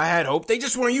 I had hope. They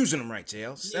just weren't using him right,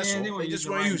 Tails. That's all. They just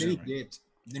weren't using him.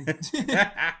 Then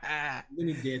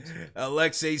he did.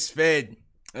 Alexei Sved.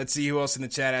 Let's see who else in the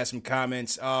chat has some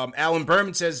comments. Alan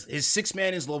Berman says his sixth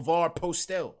man is LeVar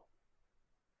Postel.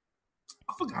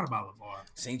 I forgot about LeVar.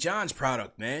 St. John's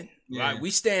product, man. Yeah. Right, we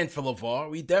stand for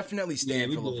LeVar. We definitely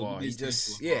stand for LeVar. He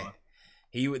just,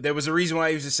 there was a reason why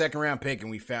he was a second round pick, and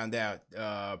we found out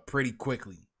pretty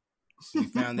quickly. Yeah.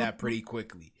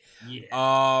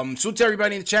 Salute to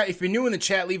everybody in the chat. If you're new in the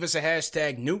chat, leave us a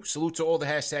hashtag new. Salute to all the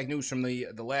hashtag news from the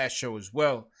last show as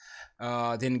well.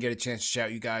 Didn't get a chance to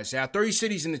shout you guys out. 30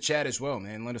 cities in the chat as well,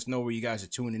 man. Let us know where you guys are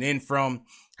tuning in from,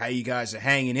 how you guys are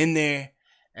hanging in there,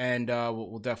 and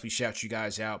we'll definitely shout you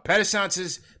guys out. Patterson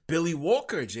says Billy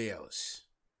Walker, JLs.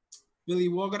 Billy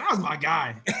Walker, that was my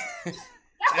guy.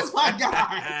 That was my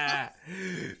guy.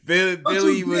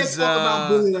 Billy was talk about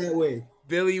Billy that way.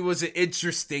 Billy was an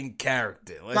interesting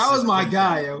character. That was my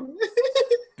guy, yo.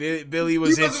 Billy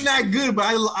was. He wasn't that good, but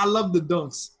I love the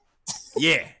dunks.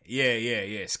 Yeah.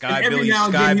 Sky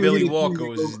Billy Walker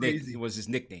was his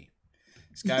nickname.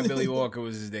 Sky Billy Walker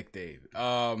was his nickname.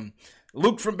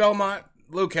 Luke from Belmont.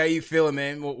 Luke, how you feeling,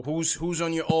 man? Who's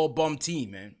on your all bum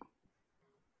team, man?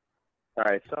 All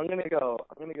right, so I'm gonna go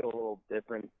a little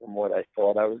different from what I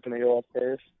thought I was gonna go at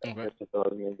first. Okay. I thought I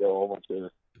was gonna go a whole bunch of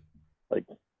like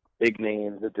big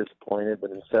names that disappointed,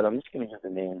 but instead I'm just gonna have the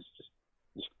names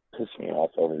just piss me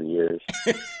off over the years.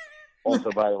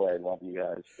 Also, by the way, I love you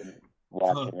guys. Been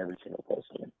watching every single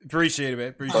post. Appreciate it,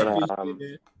 man. Appreciate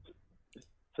it.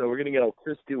 So we're gonna go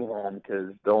Chris Duhon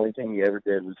because the only thing he ever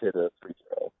did was hit a free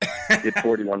throw. He hit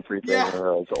 41 free throws in a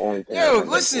row. It's the only thing. Yo,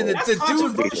 listen, the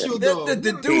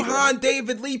Duhon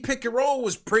David Lee pick and roll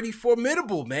was pretty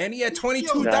formidable, man. He had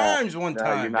 22 dimes one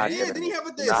time. Didn't he have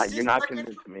a You're not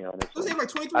convincing me on this. Does he have like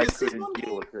 23 I assists couldn't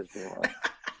deal with Chris Duhon.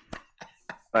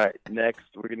 All right, next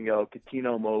we're gonna go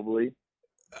Katino Mobley.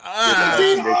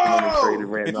 Traded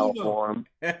Randolph for him.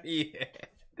 Yeah,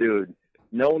 dude.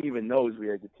 No one even knows we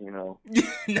had Coutinho.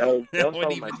 No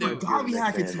one even knew.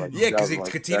 Because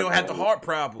Coutinho had the heart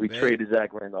problem. We traded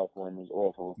Zach Randolph for him. It was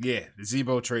awful. Yeah, the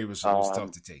Zebo trade was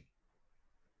tough to take.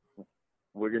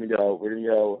 We're gonna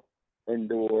go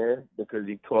Indoor because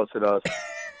he costed us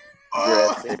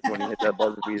when he hit that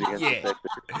buzzer beat against the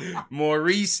Sixers.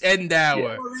 Maurice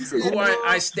Endauer, who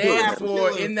I stand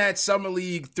for in that summer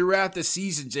league throughout the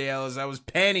season, JL, as I was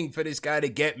panning for this guy to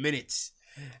get minutes.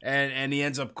 And he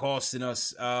ends up costing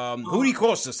us. Who did he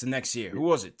cost us the next year? Who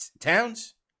was it?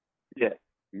 Towns? Yeah,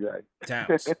 you're right.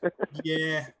 Towns.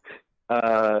 Yeah.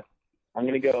 I'm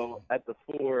going to go at the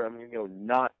 4. I'm going to go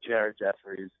not Jared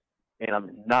Jeffries. And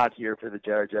I'm not here for the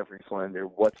Jared Jeffries slander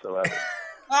whatsoever.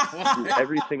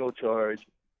 Every single charge.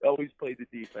 Always played the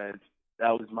defense.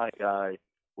 That was my guy.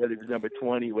 Whether he was number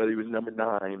 20, whether he was number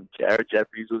 9, Jared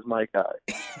Jeffries was my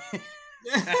guy.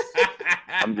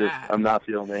 I'm not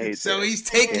feeling the hate. So there. he's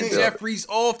taking Jeffries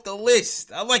off the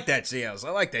list. I like that, JLs.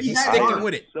 I like that. He's sticking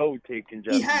with it. So taking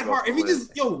Jeffries. He had heart. If he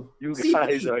just you CP,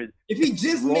 guys are if he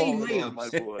just made layups, my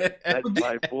layups, boy. That's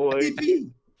my boy.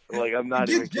 CP, Like I'm not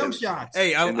even jump kidding. shots.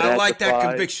 Hey, I like that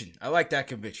conviction. I like that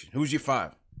conviction. Who's your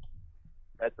 5?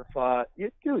 At the 5, yeah,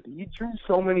 dude, he drew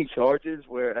so many charges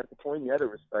where at the point you had to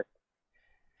respect.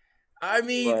 I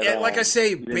mean, But, like I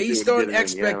say, didn't based do it on again,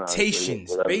 expectations,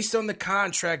 whatever. based on the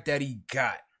contract that he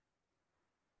got,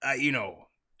 you know.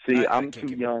 See, I I'm can't too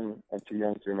give young. I'm too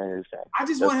young to remain a fan. I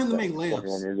just want him to make layups.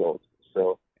 21 years old,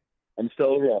 so I'm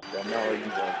still rough. I'm not like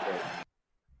you guys.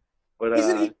 But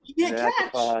He can't at the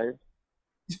catch. 5,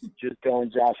 just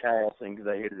going Josh Harrelson because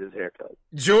I hated his haircut.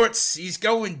 Jorts, he's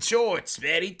going Jorts,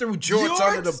 man. He threw Jorts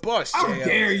under the bus. How JL.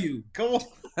 dare you? Come on.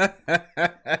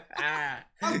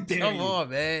 Come on,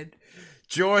 man.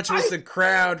 George was the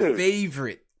crowd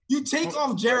favorite. You take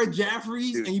off Jared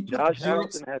Jeffries and you put Josh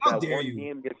Jorts. Harrelson had How that dare one you?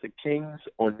 game against the Kings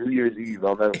on New Year's Eve.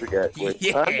 I'll never forget. Where he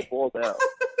Yeah. timed the ball down.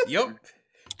 Yep.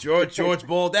 George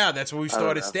balled out. That's where we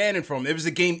started know. standing from. It was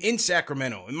a game in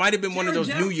Sacramento. It might have been one of those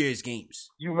Jared New Year's games.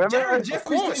 You remember? Jared Of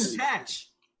Jeffries course. couldn't catch.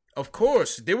 Of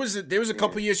course. There was a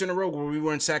couple years in a row where we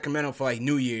were in Sacramento for like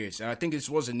New Year's. And I think this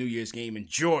was a New Year's game, and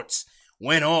Jorts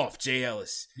went off, Jay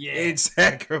Ellis. Yeah. In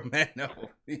Sacramento.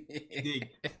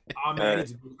 Oh, man, I need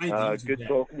to do Good that.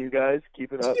 talking to you guys.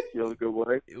 Keep it up. You have a good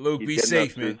work. Luke, Keep be getting safe,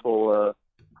 up to man. This whole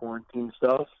quarantine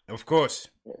stuff. Of course.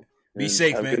 Be And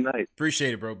safe, have a man. good night.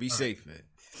 Appreciate it, bro. Be safe, man.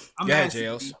 I'm Go ahead, mad, Jay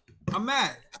Ellis. I'm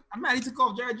mad. He took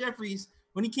off Jared Jeffries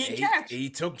when he can't catch. He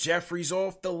took Jeffries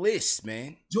off the list,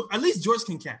 man. At least George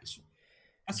can catch.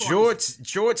 That's all I'm saying.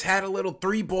 George had a little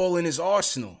 3-ball in his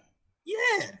arsenal.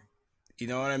 Yeah, You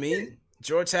know what I mean?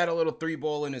 George had a little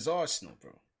 3-ball in his arsenal,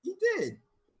 bro. he did.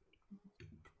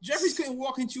 Jeffries couldn't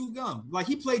walk and chew gum. Like,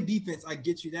 he played defense. I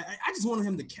get you that. I just wanted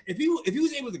him to. If he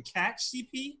was able to catch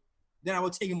CP, then I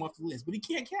would take him off the list. But he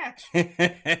can't catch.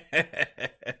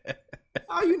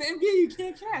 How are you in the NBA? You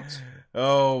can't catch.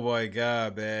 Oh my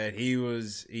God, man. He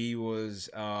was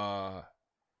the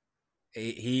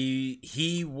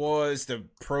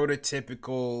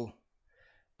prototypical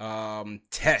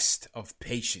test of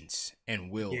patience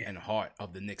and will and heart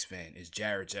of the Knicks fan is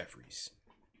Jared Jeffries.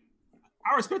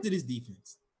 I respected his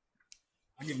defense.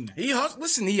 I give him that. He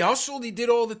hustled, he did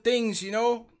all the things, you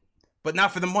know, but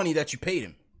not for the money that you paid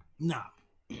him. Nah,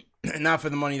 Not for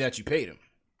the money that you paid him.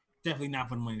 definitely not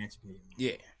for the money that you paid him.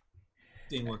 Yeah.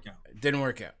 Didn't work out. Didn't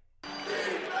work out.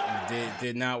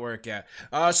 Did not work out.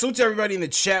 Salute to everybody in the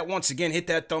chat. Once again, hit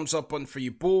that thumbs up button for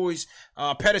your boys.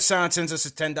 Pedersen sends us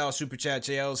a $10 super chat,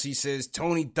 JLs. He says,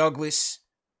 Tony Douglas,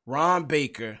 Ron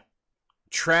Baker,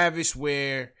 Travis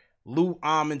Ware, Lou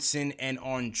Amundsen, and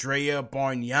Andrea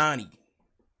Bargnani.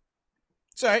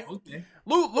 It's all right. Okay.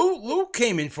 Lou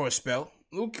came in for a spell.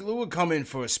 Lou would come in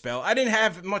for a spell. I didn't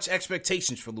have much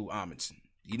expectations for Lou Amundsen.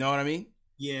 You know what I mean?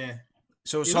 Yeah.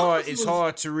 So it's Yeah, hard. Lou It's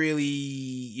hard to really,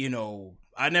 you know.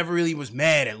 I never really was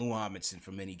mad at Lou Amundsen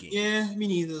for many games. Yeah, me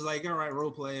neither. It's like, all right,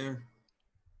 role player.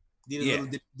 Did a Yeah.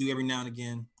 little do every now and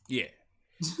again. Yeah.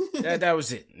 that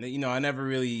was it. You know, I never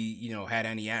really, you know, had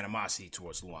any animosity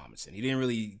towards Lou Amundsen. He didn't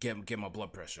really get my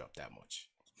blood pressure up that much.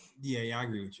 Yeah, I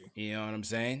agree with you. You know what I'm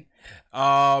saying?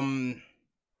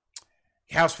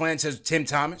 House Flan says Tim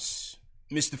Thomas,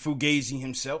 Mr. Fugazi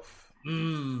himself.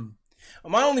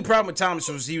 My only problem with Thomas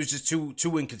was he was just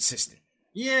too inconsistent.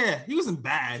 Yeah, he wasn't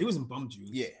bad. He wasn't bum juice.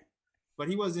 Yeah. But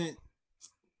he wasn't.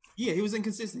 Yeah, he was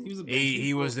inconsistent. He was a.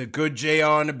 He was the good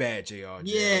JR and the bad JR.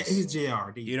 Yeah, he's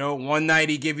JR. You know, one night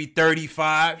he give you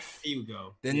 35. Here you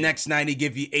go. The next night he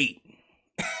give you 8.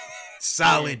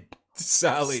 Solid.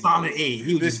 Solid 8.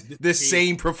 He was the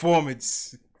same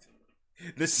performance.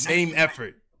 The same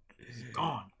effort.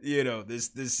 Gone. You know, the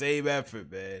same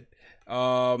effort, man.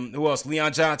 Who else?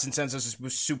 Leon Johnson sends us a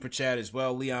super chat as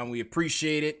well. Leon, we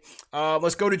appreciate it.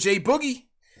 Let's go to Jay Boogie.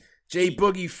 Jay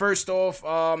Boogie, first off,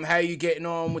 how you getting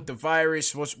on with the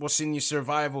virus? What's in your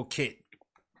survival kit?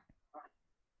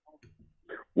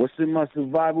 What's in my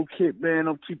survival kit, man?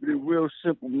 I'm keeping it real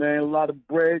simple, man. A lot of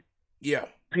bread,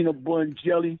 peanut butter and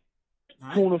jelly,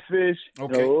 tuna fish,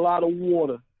 and a lot of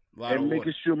water.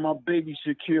 Making sure my baby's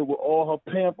secure with all her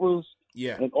Pampers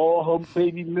and all her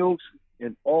baby milks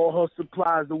and all her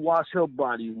supplies to wash her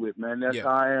body with, man. That's how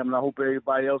I am, and I hope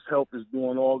everybody else's health is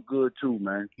doing all good too,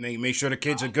 man. Make sure the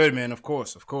kids are good, man. Of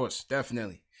course,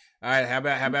 definitely. All right, how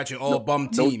about your all bum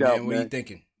team, doubt, man? What are you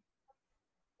thinking?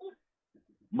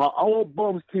 My old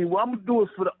bums team, well, I'm going to do it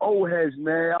for the old heads,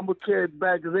 man. I'm going to carry it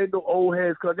back because ain't no old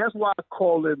heads, because that's why I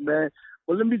call it, man.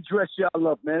 But let me dress y'all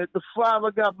up, man. At the 5, I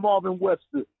got Marvin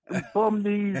Webster. them bum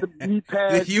knees, the knee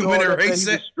pads. The human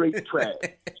eraser. He was straight trash.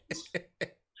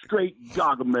 Straight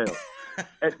Gargamel.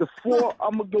 At the 4,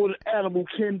 I'm going to go to Animal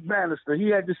Ken Bannister. He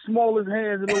had the smallest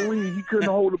hands in the league. He couldn't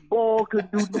hold a ball,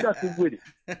 couldn't do nothing with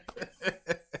it.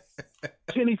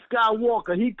 Kenny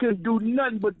Skywalker, he couldn't do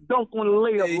nothing but dunk on the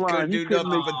layup line. He couldn't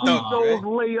make those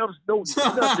layups,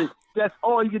 nothing. That's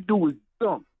all he could do is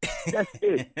dunk. That's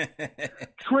it.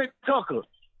 Trent Tucker,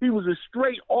 he was a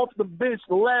straight off the bench,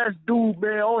 the last dude,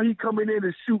 man. All he coming in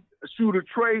and shoot a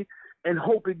tray and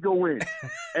hope it go in.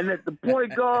 And at the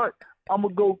point guard, I'm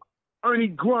going to go Ernie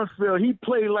Grunfeld. He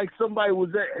played like somebody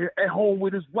was at home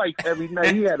with his wife every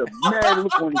night. He had a mad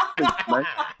look on his face, man.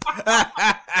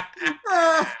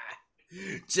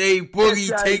 Jay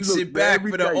Boogie takes it back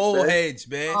for the old heads,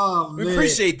 man. Oh, we man.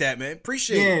 appreciate that, man.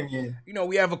 Appreciate it. Man. You know,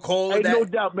 we have a call. Hey, no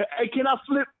doubt, man. Hey, can I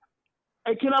flip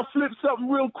something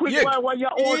real quick while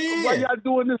y'all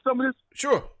doing some of this?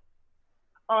 Sure.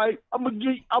 All right, I'm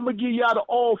gonna give y'all the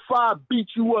all 5 beat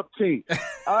you up team.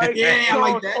 All right, Yeah, Charles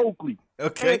I like that. Oakley,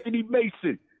 Okay. Anthony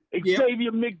Mason,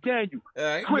 Xavier McDaniel, All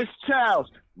right. Chris Childs,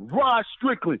 Rod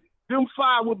Strickland. Them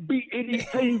 5 would beat any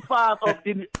team 5 up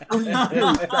in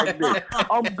the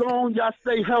I'm gone. Y'all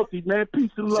stay healthy, man.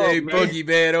 Peace and love, Jay man. Boogie,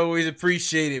 man. Always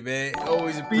appreciate it, man.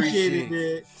 Always appreciate it.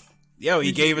 Man. Yo,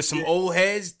 he gave us some old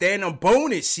heads. Then a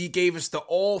bonus, he gave us the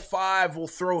all 5 will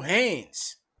throw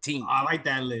hands team. I like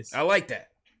that list. I like that,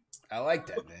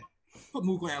 man. Put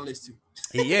Mook on that list too.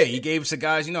 Yeah, he gave us the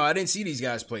guys. You know, I didn't see these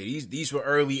guys play. These were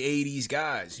early '80s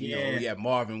guys. You know, we had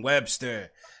Marvin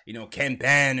Webster. You know, Ken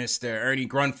Bannister, Ernie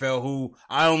Grunfeld, who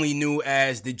I only knew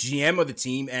as the GM of the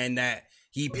team, and that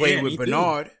he played with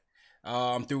Bernard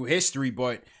through history,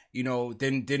 but you know,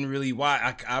 didn't really why.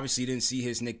 I obviously didn't see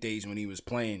his Knick days when he was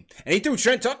playing, and he threw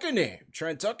Trent Tucker in there.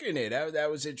 That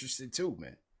was interesting too,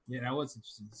 man. Yeah, that was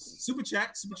interesting. Super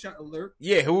chat alert.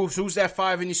 Yeah, who's that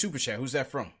 5 in your super chat? Who's that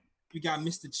from? We got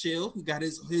Mr. Chill. We got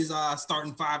his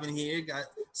starting 5 in here. Got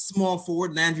small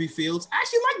forward Landry Fields. I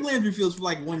actually like Landry Fields for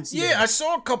like one season. Yeah, I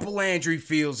saw a couple Landry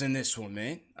Fields in this one,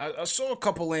 man. I saw a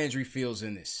couple Landry Fields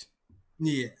in this.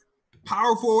 Yeah.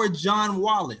 Power forward John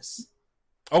Wallace.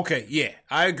 Okay, yeah,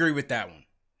 I agree with that one.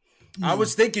 I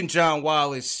was thinking John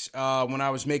Wallace when I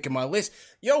was making my list.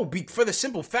 Yo, for the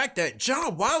simple fact that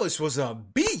John Wallace was a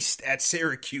beast at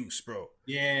Syracuse, bro.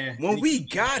 Yeah. When we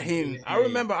got him, I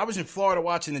remember I was in Florida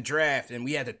watching the draft, and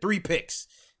we had the 3 picks.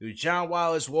 It was John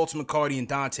Wallace, Walter McCarty, and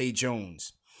Dante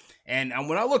Jones. And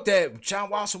when I looked at John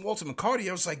Wallace and Walter McCarty,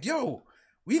 I was like, yo,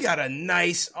 we got a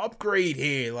nice upgrade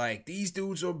here. Like, these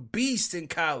dudes are beasts in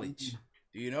college.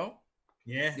 You know?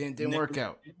 Yeah. Didn't work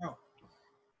out.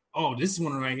 Oh, this is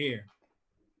one right here.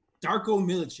 Darko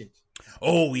Milicic.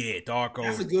 Oh, yeah, Darko.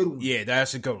 That's a good one. Yeah,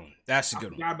 that's a good one. I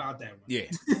forgot about that one. Yeah,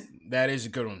 that is a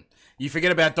good one. You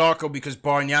forget about Darko because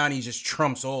Bargnani just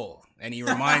trumps all. And he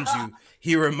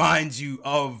reminds you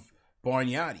of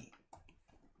Bargnani.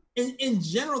 In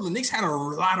general, the Knicks had a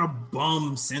lot of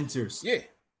bum centers. Yeah.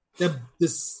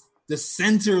 The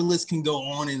center list can go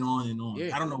on and on and on.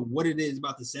 Yeah. I don't know what it is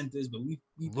about the centers, but we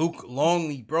Luke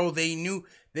Longley, bro, they knew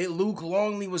that Luke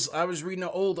Longley I was reading an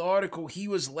old article, he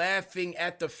was laughing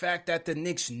at the fact that the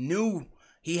Knicks knew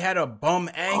he had a bum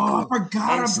ankle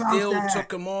and still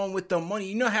took him on with the money.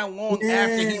 You know how long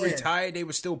after he retired they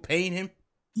were still paying him?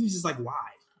 He was just like, why?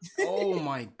 Oh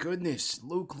my goodness,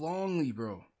 Luke Longley,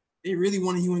 bro. They really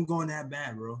wanted he wasn't going that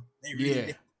bad, bro. They really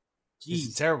did. Jeez.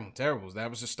 It's terrible. That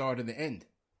was the start of the end.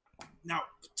 Now,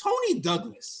 Tony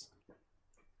Douglas.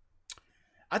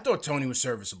 I thought Tony was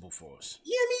serviceable for us.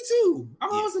 Yeah, me too. I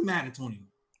wasn't mad at Tony.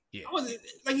 Yeah.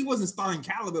 He wasn't starting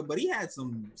caliber, but he had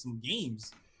some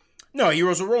games. No, he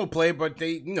was a role player, but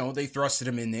they thrusted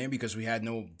him in there because we had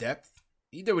no depth.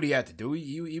 He did what he had to do.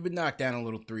 He would knock down a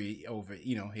little 3 over,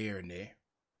 here and there.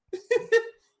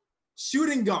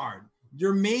 Shooting guard,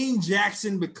 Jermaine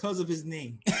Jackson, because of his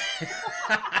name.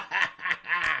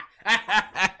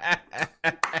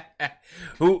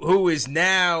 Who is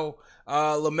now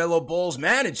LaMelo Ball's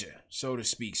manager, so to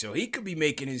speak. So he could be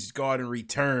making his garden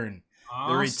return.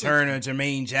 The return of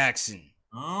Jermaine Jackson.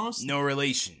 No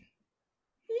relation.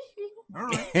 All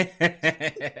right.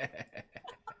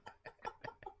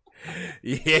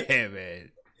 Yeah,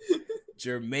 man.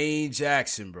 Jermaine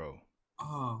Jackson, bro.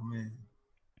 Oh, man.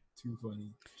 Too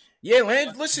funny. Yeah,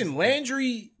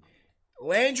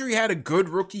 Landry had a good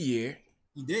rookie year.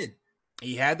 He did.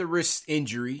 He had the wrist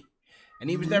injury, and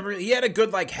he had a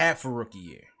good half a rookie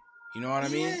year. You know what I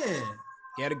mean? Yeah.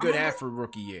 He had a good half a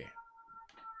rookie year.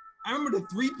 I remember the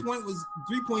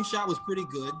 3-point shot was pretty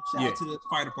good. Shout out to the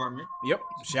fire department. Yep.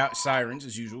 Shout sirens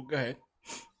as usual. Go ahead.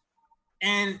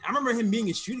 And I remember him being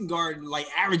a shooting guard,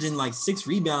 averaging 6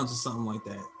 rebounds or something like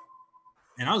that.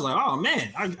 And I was like, oh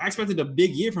man, I expected a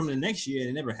big year from the next year, and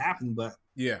it never happened. But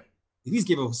yeah, at least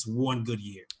give us one good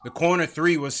year. The corner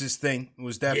three was his thing. It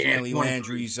was definitely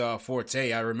Landry's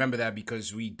forte. I remember that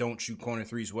because we don't shoot corner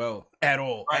threes well at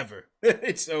all, ever.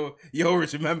 So you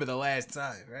always remember the last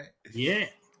time, right? Yeah.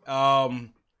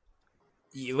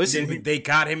 Listen, they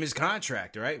got him his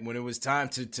contract, right? When it was time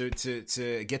to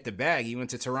get the bag, he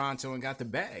went to Toronto and got the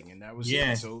bag, and that was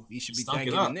it. So he should be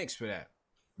thanking the Knicks for that.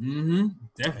 Mm-hmm.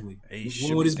 Definitely.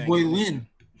 What would his boy win?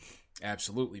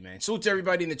 Absolutely, man. Salute to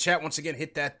everybody in the chat. Once again,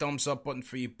 hit that thumbs up button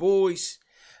for you boys.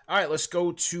 All right, let's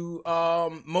go to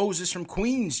Moses from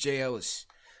Queens, Jay Ellis.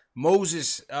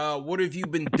 Moses, what have you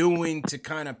been doing to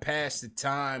kind of pass the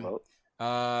time?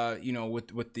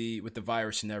 With the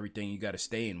virus and everything, you got to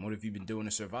stay in. What have you been doing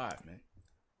to survive, man?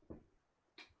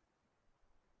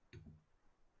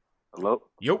 Hello?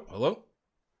 Yo, hello?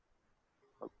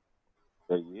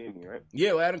 You hear me, right?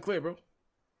 Yeah, loud and clear, bro.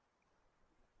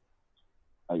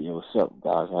 Yo, what's up,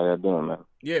 guys? How y'all doing, man?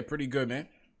 Yeah, pretty good, man.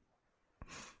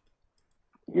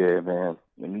 Yeah, man.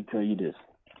 Let me tell you this.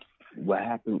 What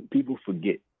happened, people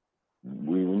forget.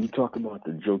 When you talk about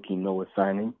the Joakim Noah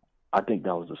signing, I think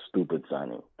that was a stupid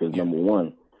signing. Because, number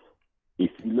one,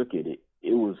 if you look at it,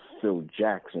 it was Phil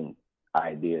Jackson's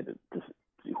idea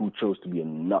who chose to be a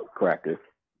nutcracker.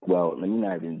 Well, let me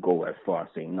not even go as far as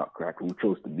saying nutcracker, who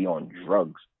chose to be on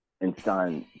drugs and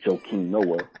sign Joakim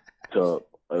Noah to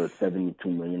a $72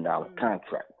 million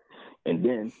contract. And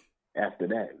then after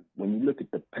that, when you look at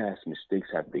the past mistakes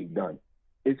have they done,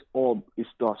 it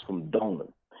starts from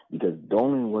Dolan, because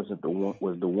Dolan was the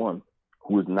one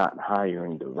who was not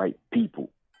hiring the right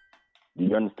people. Do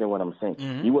you understand what I'm saying?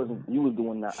 Mm-hmm. He was the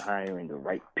one not hiring the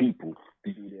right people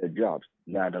to do their jobs.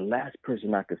 Now, the last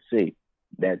person I could say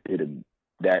that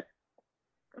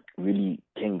really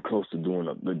came close to doing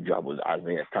a good job was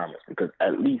Isaiah Thomas, because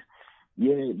at least,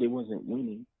 they wasn't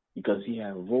winning because he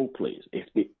had role players. If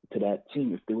they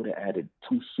would have added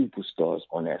 2 superstars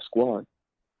on that squad,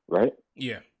 right?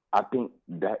 Yeah. I think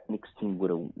that Knicks team would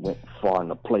have went far in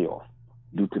the playoff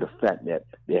due to the fact that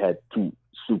they had 2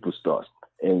 superstars.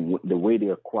 And the way they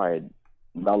acquired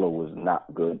Melo was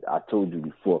not good. I told you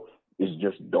before, it's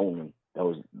just Dolan that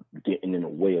was getting in the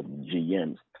way of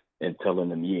GMs and telling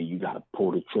them, you got to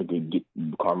pull the trigger, get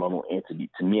Carmelo Anthony.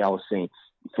 To me, I was saying,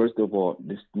 first of all,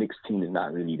 this Knicks team is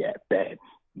not really that bad.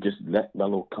 Just let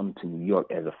Melo come to New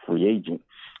York as a free agent,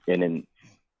 and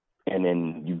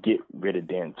then you get rid of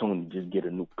D'Antoni, just get a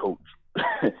new coach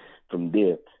from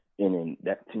there, and then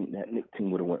that Knicks team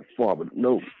would have went far. But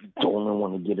no, Dolan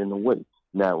want to get in the way.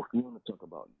 Now, if you want to talk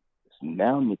about this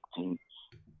now Knicks team,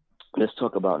 let's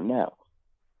talk about now.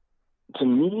 To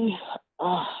me,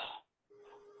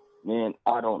 man,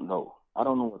 I don't know. I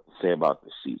don't know what to say about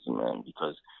this season, man,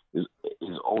 because there's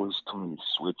always too many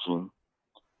switching.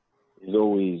 There's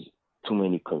always too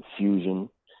many confusion.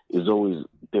 There's always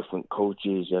different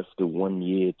coaches after 1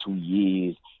 year, 2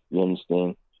 years. You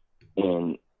understand?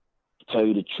 And to tell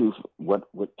you the truth, what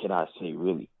can I say,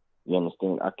 really? You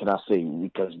understand? Can I say,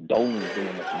 because Dolan's doing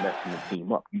it, messing the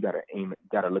team up. You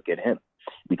gotta look at him,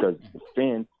 because the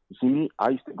fans. You see me? I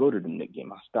used to go to the Knicks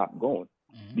game. I stopped going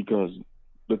because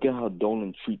look at how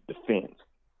Dolan treat the fans.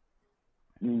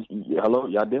 Hello,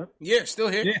 y'all there? Yeah, still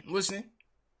here. Yeah. Listening.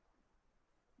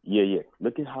 Yeah.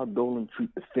 Look at how Dolan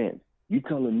treat the fans. You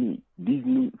telling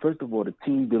me first of all, the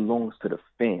team belongs to the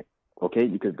fans, okay?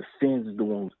 Because the fans is the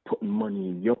ones putting money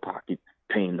in your pocket,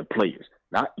 paying the players,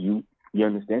 not you. You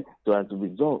understand? So as a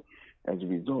result,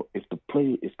 if the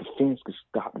fans could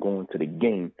stop going to the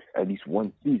game at least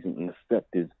one season and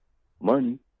accept his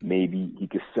money, maybe he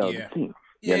could sell the team.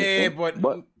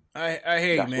 But I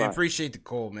hear you, man. Right. Appreciate the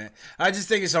call, man. I just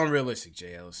think it's unrealistic,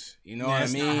 Jay Ellis. You know what I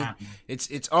mean?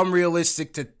 It's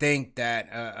unrealistic to think that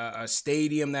a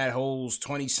stadium that holds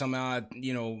 20 some odd,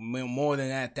 more than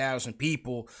that 1,000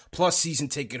 people, plus season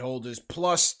ticket holders,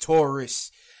 plus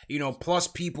tourists, plus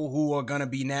people who are gonna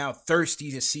be now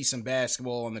thirsty to see some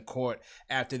basketball on the court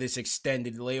after this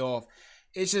extended layoff.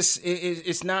 It's just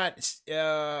it's not.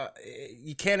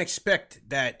 You can't expect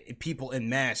that people in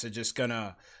mass are just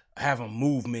gonna have a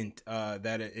movement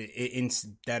that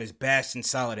is based in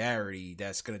solidarity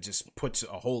that's gonna just put a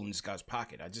hole in this guy's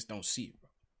pocket. I just don't see it, bro.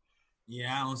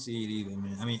 Yeah, I don't see it either,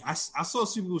 man. I mean, I saw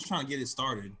some people was trying to get it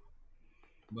started.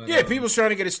 But, people's trying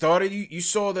to get it started. You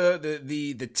saw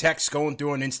the text going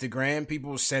through on Instagram.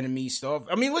 People were sending me stuff.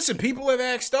 I mean, listen, people have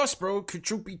asked us, bro.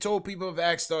 Truth be told, people have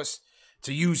asked us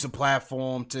to use the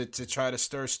platform to try to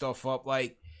stir stuff up.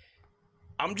 Like,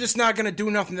 I'm just not gonna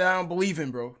do nothing that I don't believe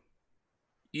in, bro.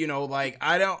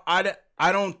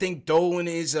 I don't think Dolan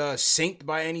is synced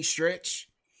by any stretch.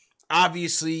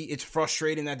 obviously, it's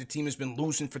frustrating that the team has been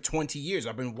losing for 20 years.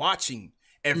 I've been watching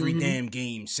every damn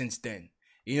game since then.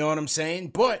 You know what I'm saying?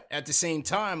 But at the same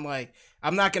time, like,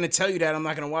 I'm not going to tell you that I'm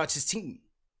not going to watch his team.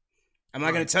 I'm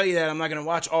not going to tell you that I'm not going to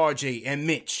watch RJ and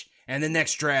Mitch and the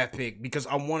next draft pick because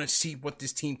I want to see what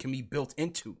this team can be built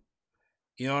into.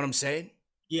 You know what I'm saying?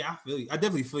 Yeah, I feel you. I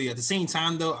definitely feel you. At the same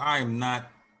time, though, I am not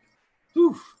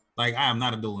I am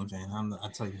not a Dolan fan. I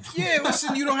tell you. Yeah,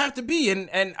 listen, you don't have to be,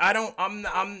 and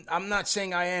I'm not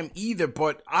saying I am either,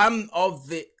 but I'm of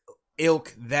the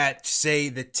ilk that say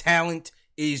the talent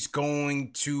is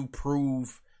going to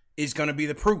be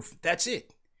the proof. That's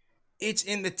it. It's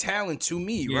in the talent to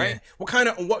me, right? What kind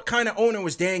of owner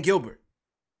was Dan Gilbert?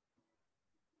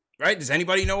 Right? Does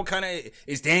anybody know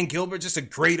is Dan Gilbert just a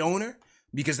great owner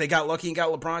because they got lucky and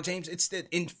got LeBron James? It's that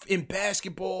in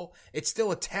basketball, it's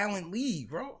still a talent league,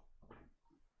 bro.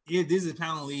 Yeah, this is a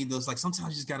talent league. Though, it's like sometimes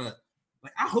you just gotta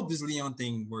I hope this Leon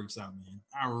thing works out, man.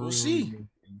 We'll see.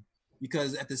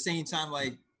 Because at the same time,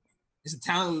 like, it's a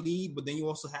talent league, but then you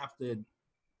also have to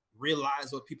realize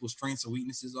what people's strengths and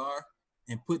weaknesses are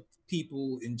and put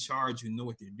people in charge who know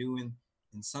what they're doing.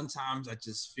 And sometimes I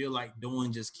just feel like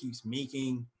Dolan just keeps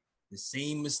making the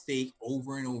same mistake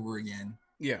over and over again.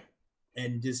 Yeah.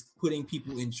 And just putting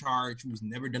people in charge who's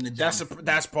never done the job.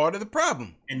 That's part of the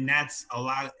problem. And that's a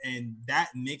lot. And that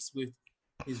mixed with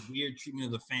his weird treatment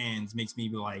of the fans makes me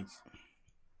be like,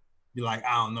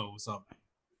 I don't know what's up.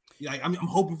 Like, I'm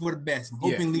hoping for the best. I'm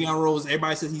hoping Leon Rose,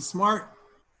 everybody says he's smart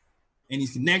and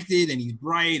he's connected and he's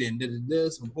bright and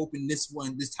So I'm hoping this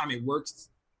time it works.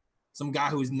 Some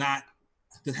guy that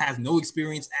has no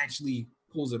experience actually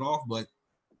pulls it off, but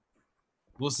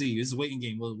we'll see. It's a waiting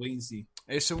game. We'll wait and see.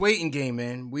 It's a waiting game,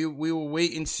 man. We will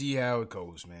wait and see how it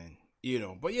goes, man. You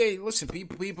know, but yeah, listen,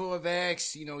 people have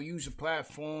asked, use a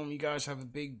platform. You guys have a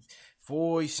big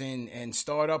voice and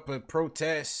start up a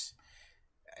protest.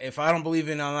 If I don't believe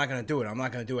in it, I'm not gonna do it. I'm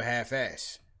not gonna do a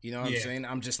half-ass. You know what I'm saying?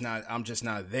 I'm just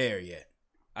not there yet.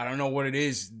 I don't know what it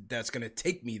is that's gonna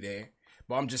take me there,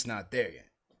 but I'm just not there yet.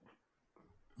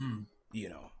 You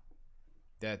know.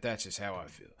 That's just how I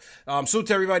feel. So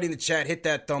to everybody in the chat, hit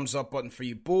that thumbs up button for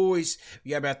you boys. We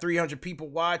got about 300 people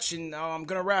watching. I'm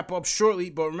going to wrap up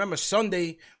shortly, but remember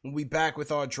Sunday we'll be back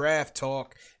with our draft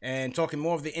talk and talking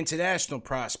more of the international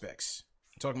prospects.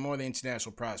 So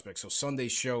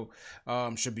Sunday's show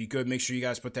should be good. Make sure you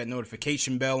guys put that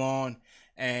notification bell on,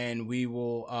 and we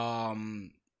will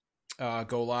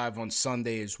go live on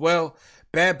Sunday as well.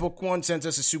 Bad Book One sent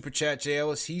us a super chat, J.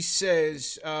 Ellis. He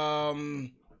says,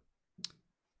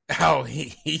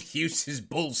 he uses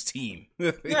Bulls team.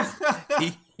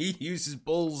 he uses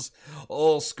Bulls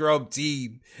all scrub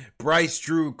team. Bryce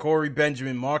Drew, Corey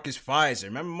Benjamin, Marcus Fizer.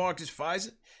 Remember Marcus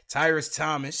Fizer? Tyrus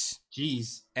Thomas.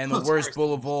 Jeez. And the worst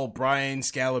bull of all, Brian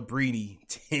Scalabrine.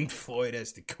 Tim Floyd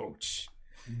as the coach.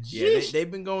 Jeez. Yeah, they've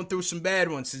been going through some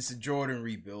bad ones since the Jordan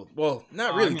rebuild. Well,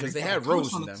 not really, because they had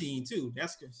Rose on the team too.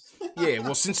 That's good. Yeah,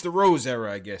 well, since the Rose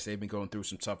era, I guess they've been going through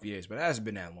some tough years, but it hasn't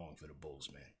been that long for the Bulls,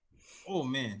 man. Oh,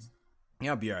 man. Yeah,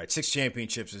 I'll be all right. 6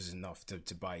 championships is enough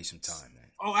to buy you some time, man.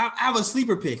 Oh, I have a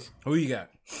sleeper pick. Who you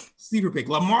got? Sleeper pick.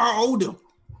 Lamar Odom.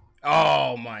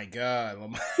 Oh, my God.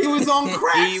 He was on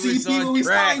crack. He was on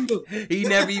crack. He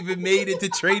never even made it to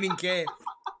training camp.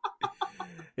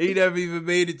 Man. That's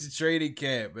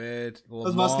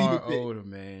my sleeper pick. Odom,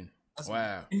 man.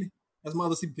 Wow. That's my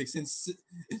other sleeper pick since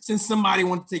somebody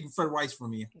wanted to take Fred Weiss from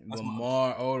me.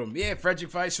 Lamar Odom. Yeah,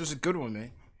 Frederick Weiss was a good one,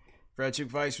 man.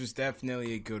 Frederick Weiss was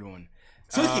definitely a good one.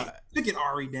 Look at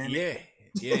Ari, damn it.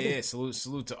 Yeah.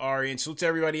 Salute to Ari and salute to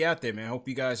everybody out there, man. Hope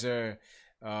you guys are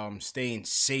staying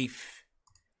safe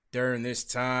during this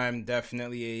time.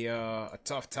 Definitely a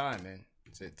tough time, man.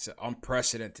 It's an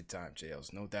unprecedented time,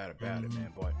 JLs. No doubt about it,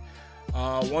 man.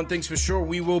 But one thing's for sure,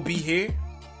 we will be here.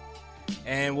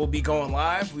 And we'll be going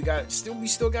live. We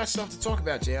still got stuff to talk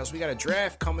about, JLs. We got a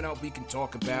draft coming up we can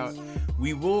talk about.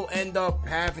 We will end up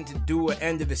having to do an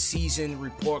end of the season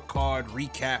report card,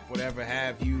 recap, whatever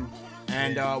have you.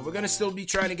 And we're going to still be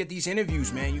trying to get these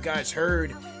interviews, man. You guys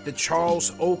heard the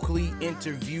Charles Oakley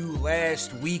interview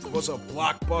last week was a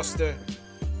blockbuster.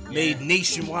 Made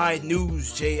nationwide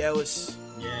news, Jay Ellis.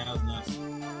 Yeah, that was nuts.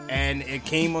 And it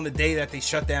came on the day that they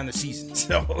shut down the season.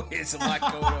 So it's a lot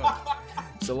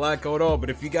going on. But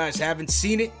if you guys haven't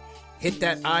seen it, hit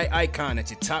that eye icon at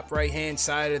your top right-hand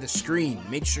side of the screen.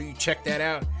 Make sure you check that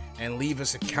out and leave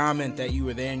us a comment that you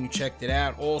were there and you checked it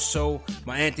out. Also,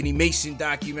 my Anthony Mason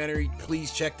documentary,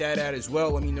 please check that out as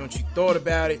well. Let me know what you thought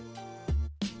about it.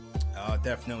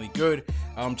 Definitely good.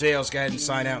 JL's go ahead and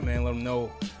sign out, man. Let them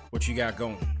know what you got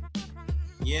going.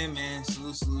 Yeah, man.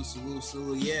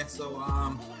 Salute. Yeah, so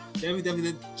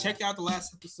definitely check out the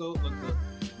last episode of the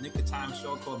Nick of Time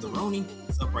show called The Roni.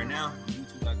 It's up right now on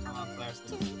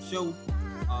youtube.com/show.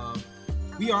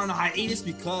 We are on a hiatus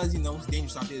because, it's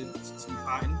dangerous out there to be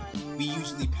podding. We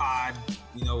usually pod,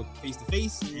 face to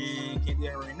face, and can't do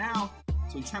that right now.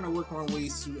 So we're trying to work on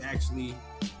ways to actually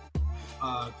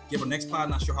give our next pod.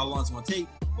 Not sure how long it's going to take,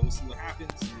 but we'll see what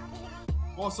happens.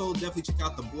 Also, definitely check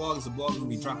out the blogs. The blog will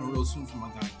be dropping real soon from my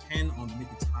guy Ken on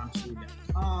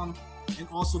nickoftimeshow.com. And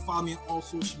also follow me on all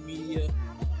social media.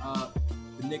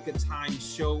 The Nick of Time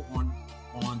Show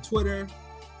on Twitter.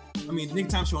 The Nick of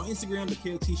Time Show on Instagram. The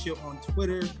KOT Show on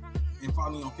Twitter. And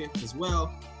follow me on Facebook as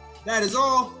well. That is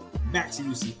all. Back to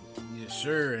you, C. Yes,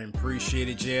 sir. And appreciate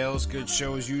it, JLs. Good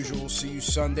show as usual. See you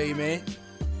Sunday, man.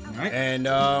 All right. And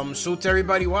salute to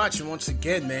everybody watching once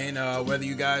again, man. Whether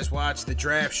you guys watch the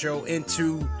draft show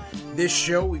into this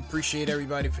show, we appreciate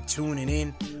everybody for tuning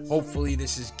in. Hopefully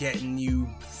this is getting you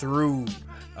through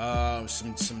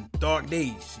some dark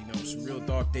days, some real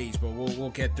dark days, but we'll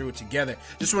get through it together.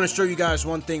 Just want to show you guys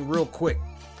one thing real quick.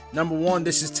 Number one,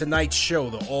 this is tonight's show,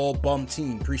 the All Bum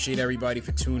Team. Appreciate everybody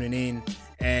for tuning in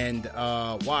and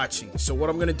watching. So what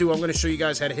I'm going to do, I'm going to show you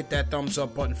guys how to hit that thumbs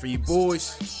up button for you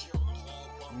boys.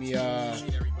 Let me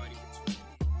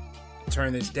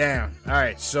turn this down. All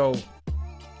right, so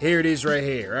here it is right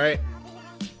here, right?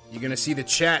 You're going to see the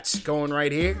chats going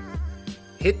right here.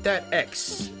 Hit that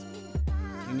X.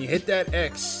 When you hit that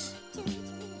X,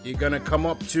 you're going to come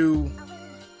up to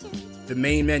the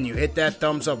main menu. Hit that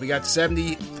thumbs up. We got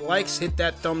 70 likes. Hit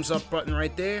that thumbs up button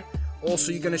right there.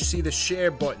 Also, you're going to see the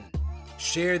share button.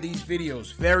 Share these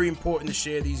videos. Very important to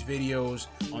share these videos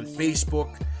on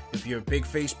Facebook. If you're a big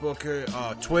Facebooker,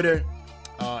 Twitter,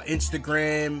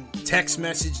 Instagram, text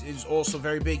message is also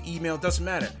very big. Email, doesn't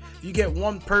matter. If you get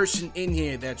one person in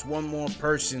here, that's one more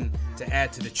person to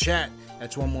add to the chat.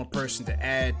 That's one more person to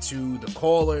add to the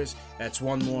callers. That's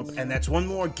one more, and that's one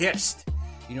more guest.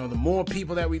 The more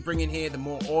people that we bring in here, the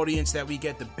more audience that we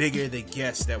get, the bigger the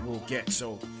guests that we'll get.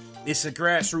 So it's a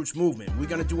grassroots movement. We're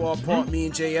going to do our part, me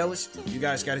and Jay Ellis. You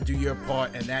guys got to do your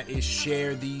part, and that is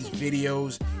share these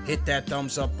videos. Hit that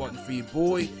thumbs up button for your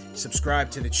boy.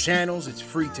 Subscribe to the channels. It's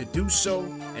free to do so.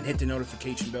 And hit the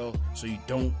notification bell so you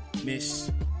don't miss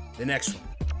the next one.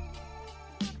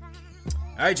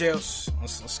 All right, Jails.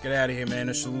 Let's get out of here, man.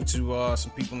 A salute to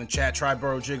some people in the chat.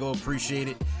 Triborough Jiggle, appreciate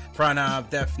it.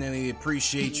 Pranav, definitely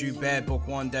appreciate you. Bad Book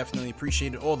 1, definitely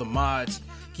appreciate it. All the mods.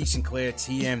 Keith Sinclair,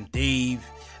 TM, Dave.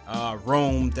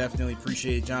 Rome, definitely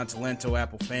appreciate it. John Talento,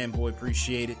 Apple Fanboy,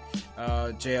 appreciate it.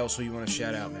 JL, so you want to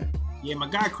shout out, man? Yeah, my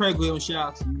guy Craig Williams, shout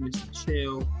out to you, Mr.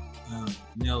 Chill,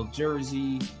 Nell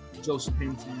Jersey, Joseph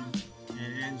Hinton,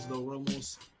 and Angelo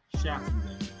Ramos. Shout out to you,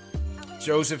 man.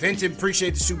 Joseph Hinton,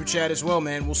 appreciate the super chat as well,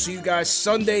 man. We'll see you guys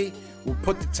Sunday. We'll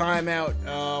put the time out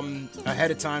ahead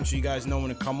of time so you guys know when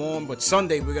to come on. But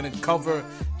Sunday, we're going to cover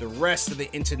the rest of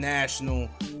the international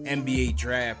NBA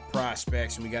draft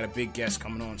prospects. And we got a big guest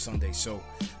coming on Sunday. So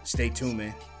stay tuned,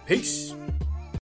 man. Peace.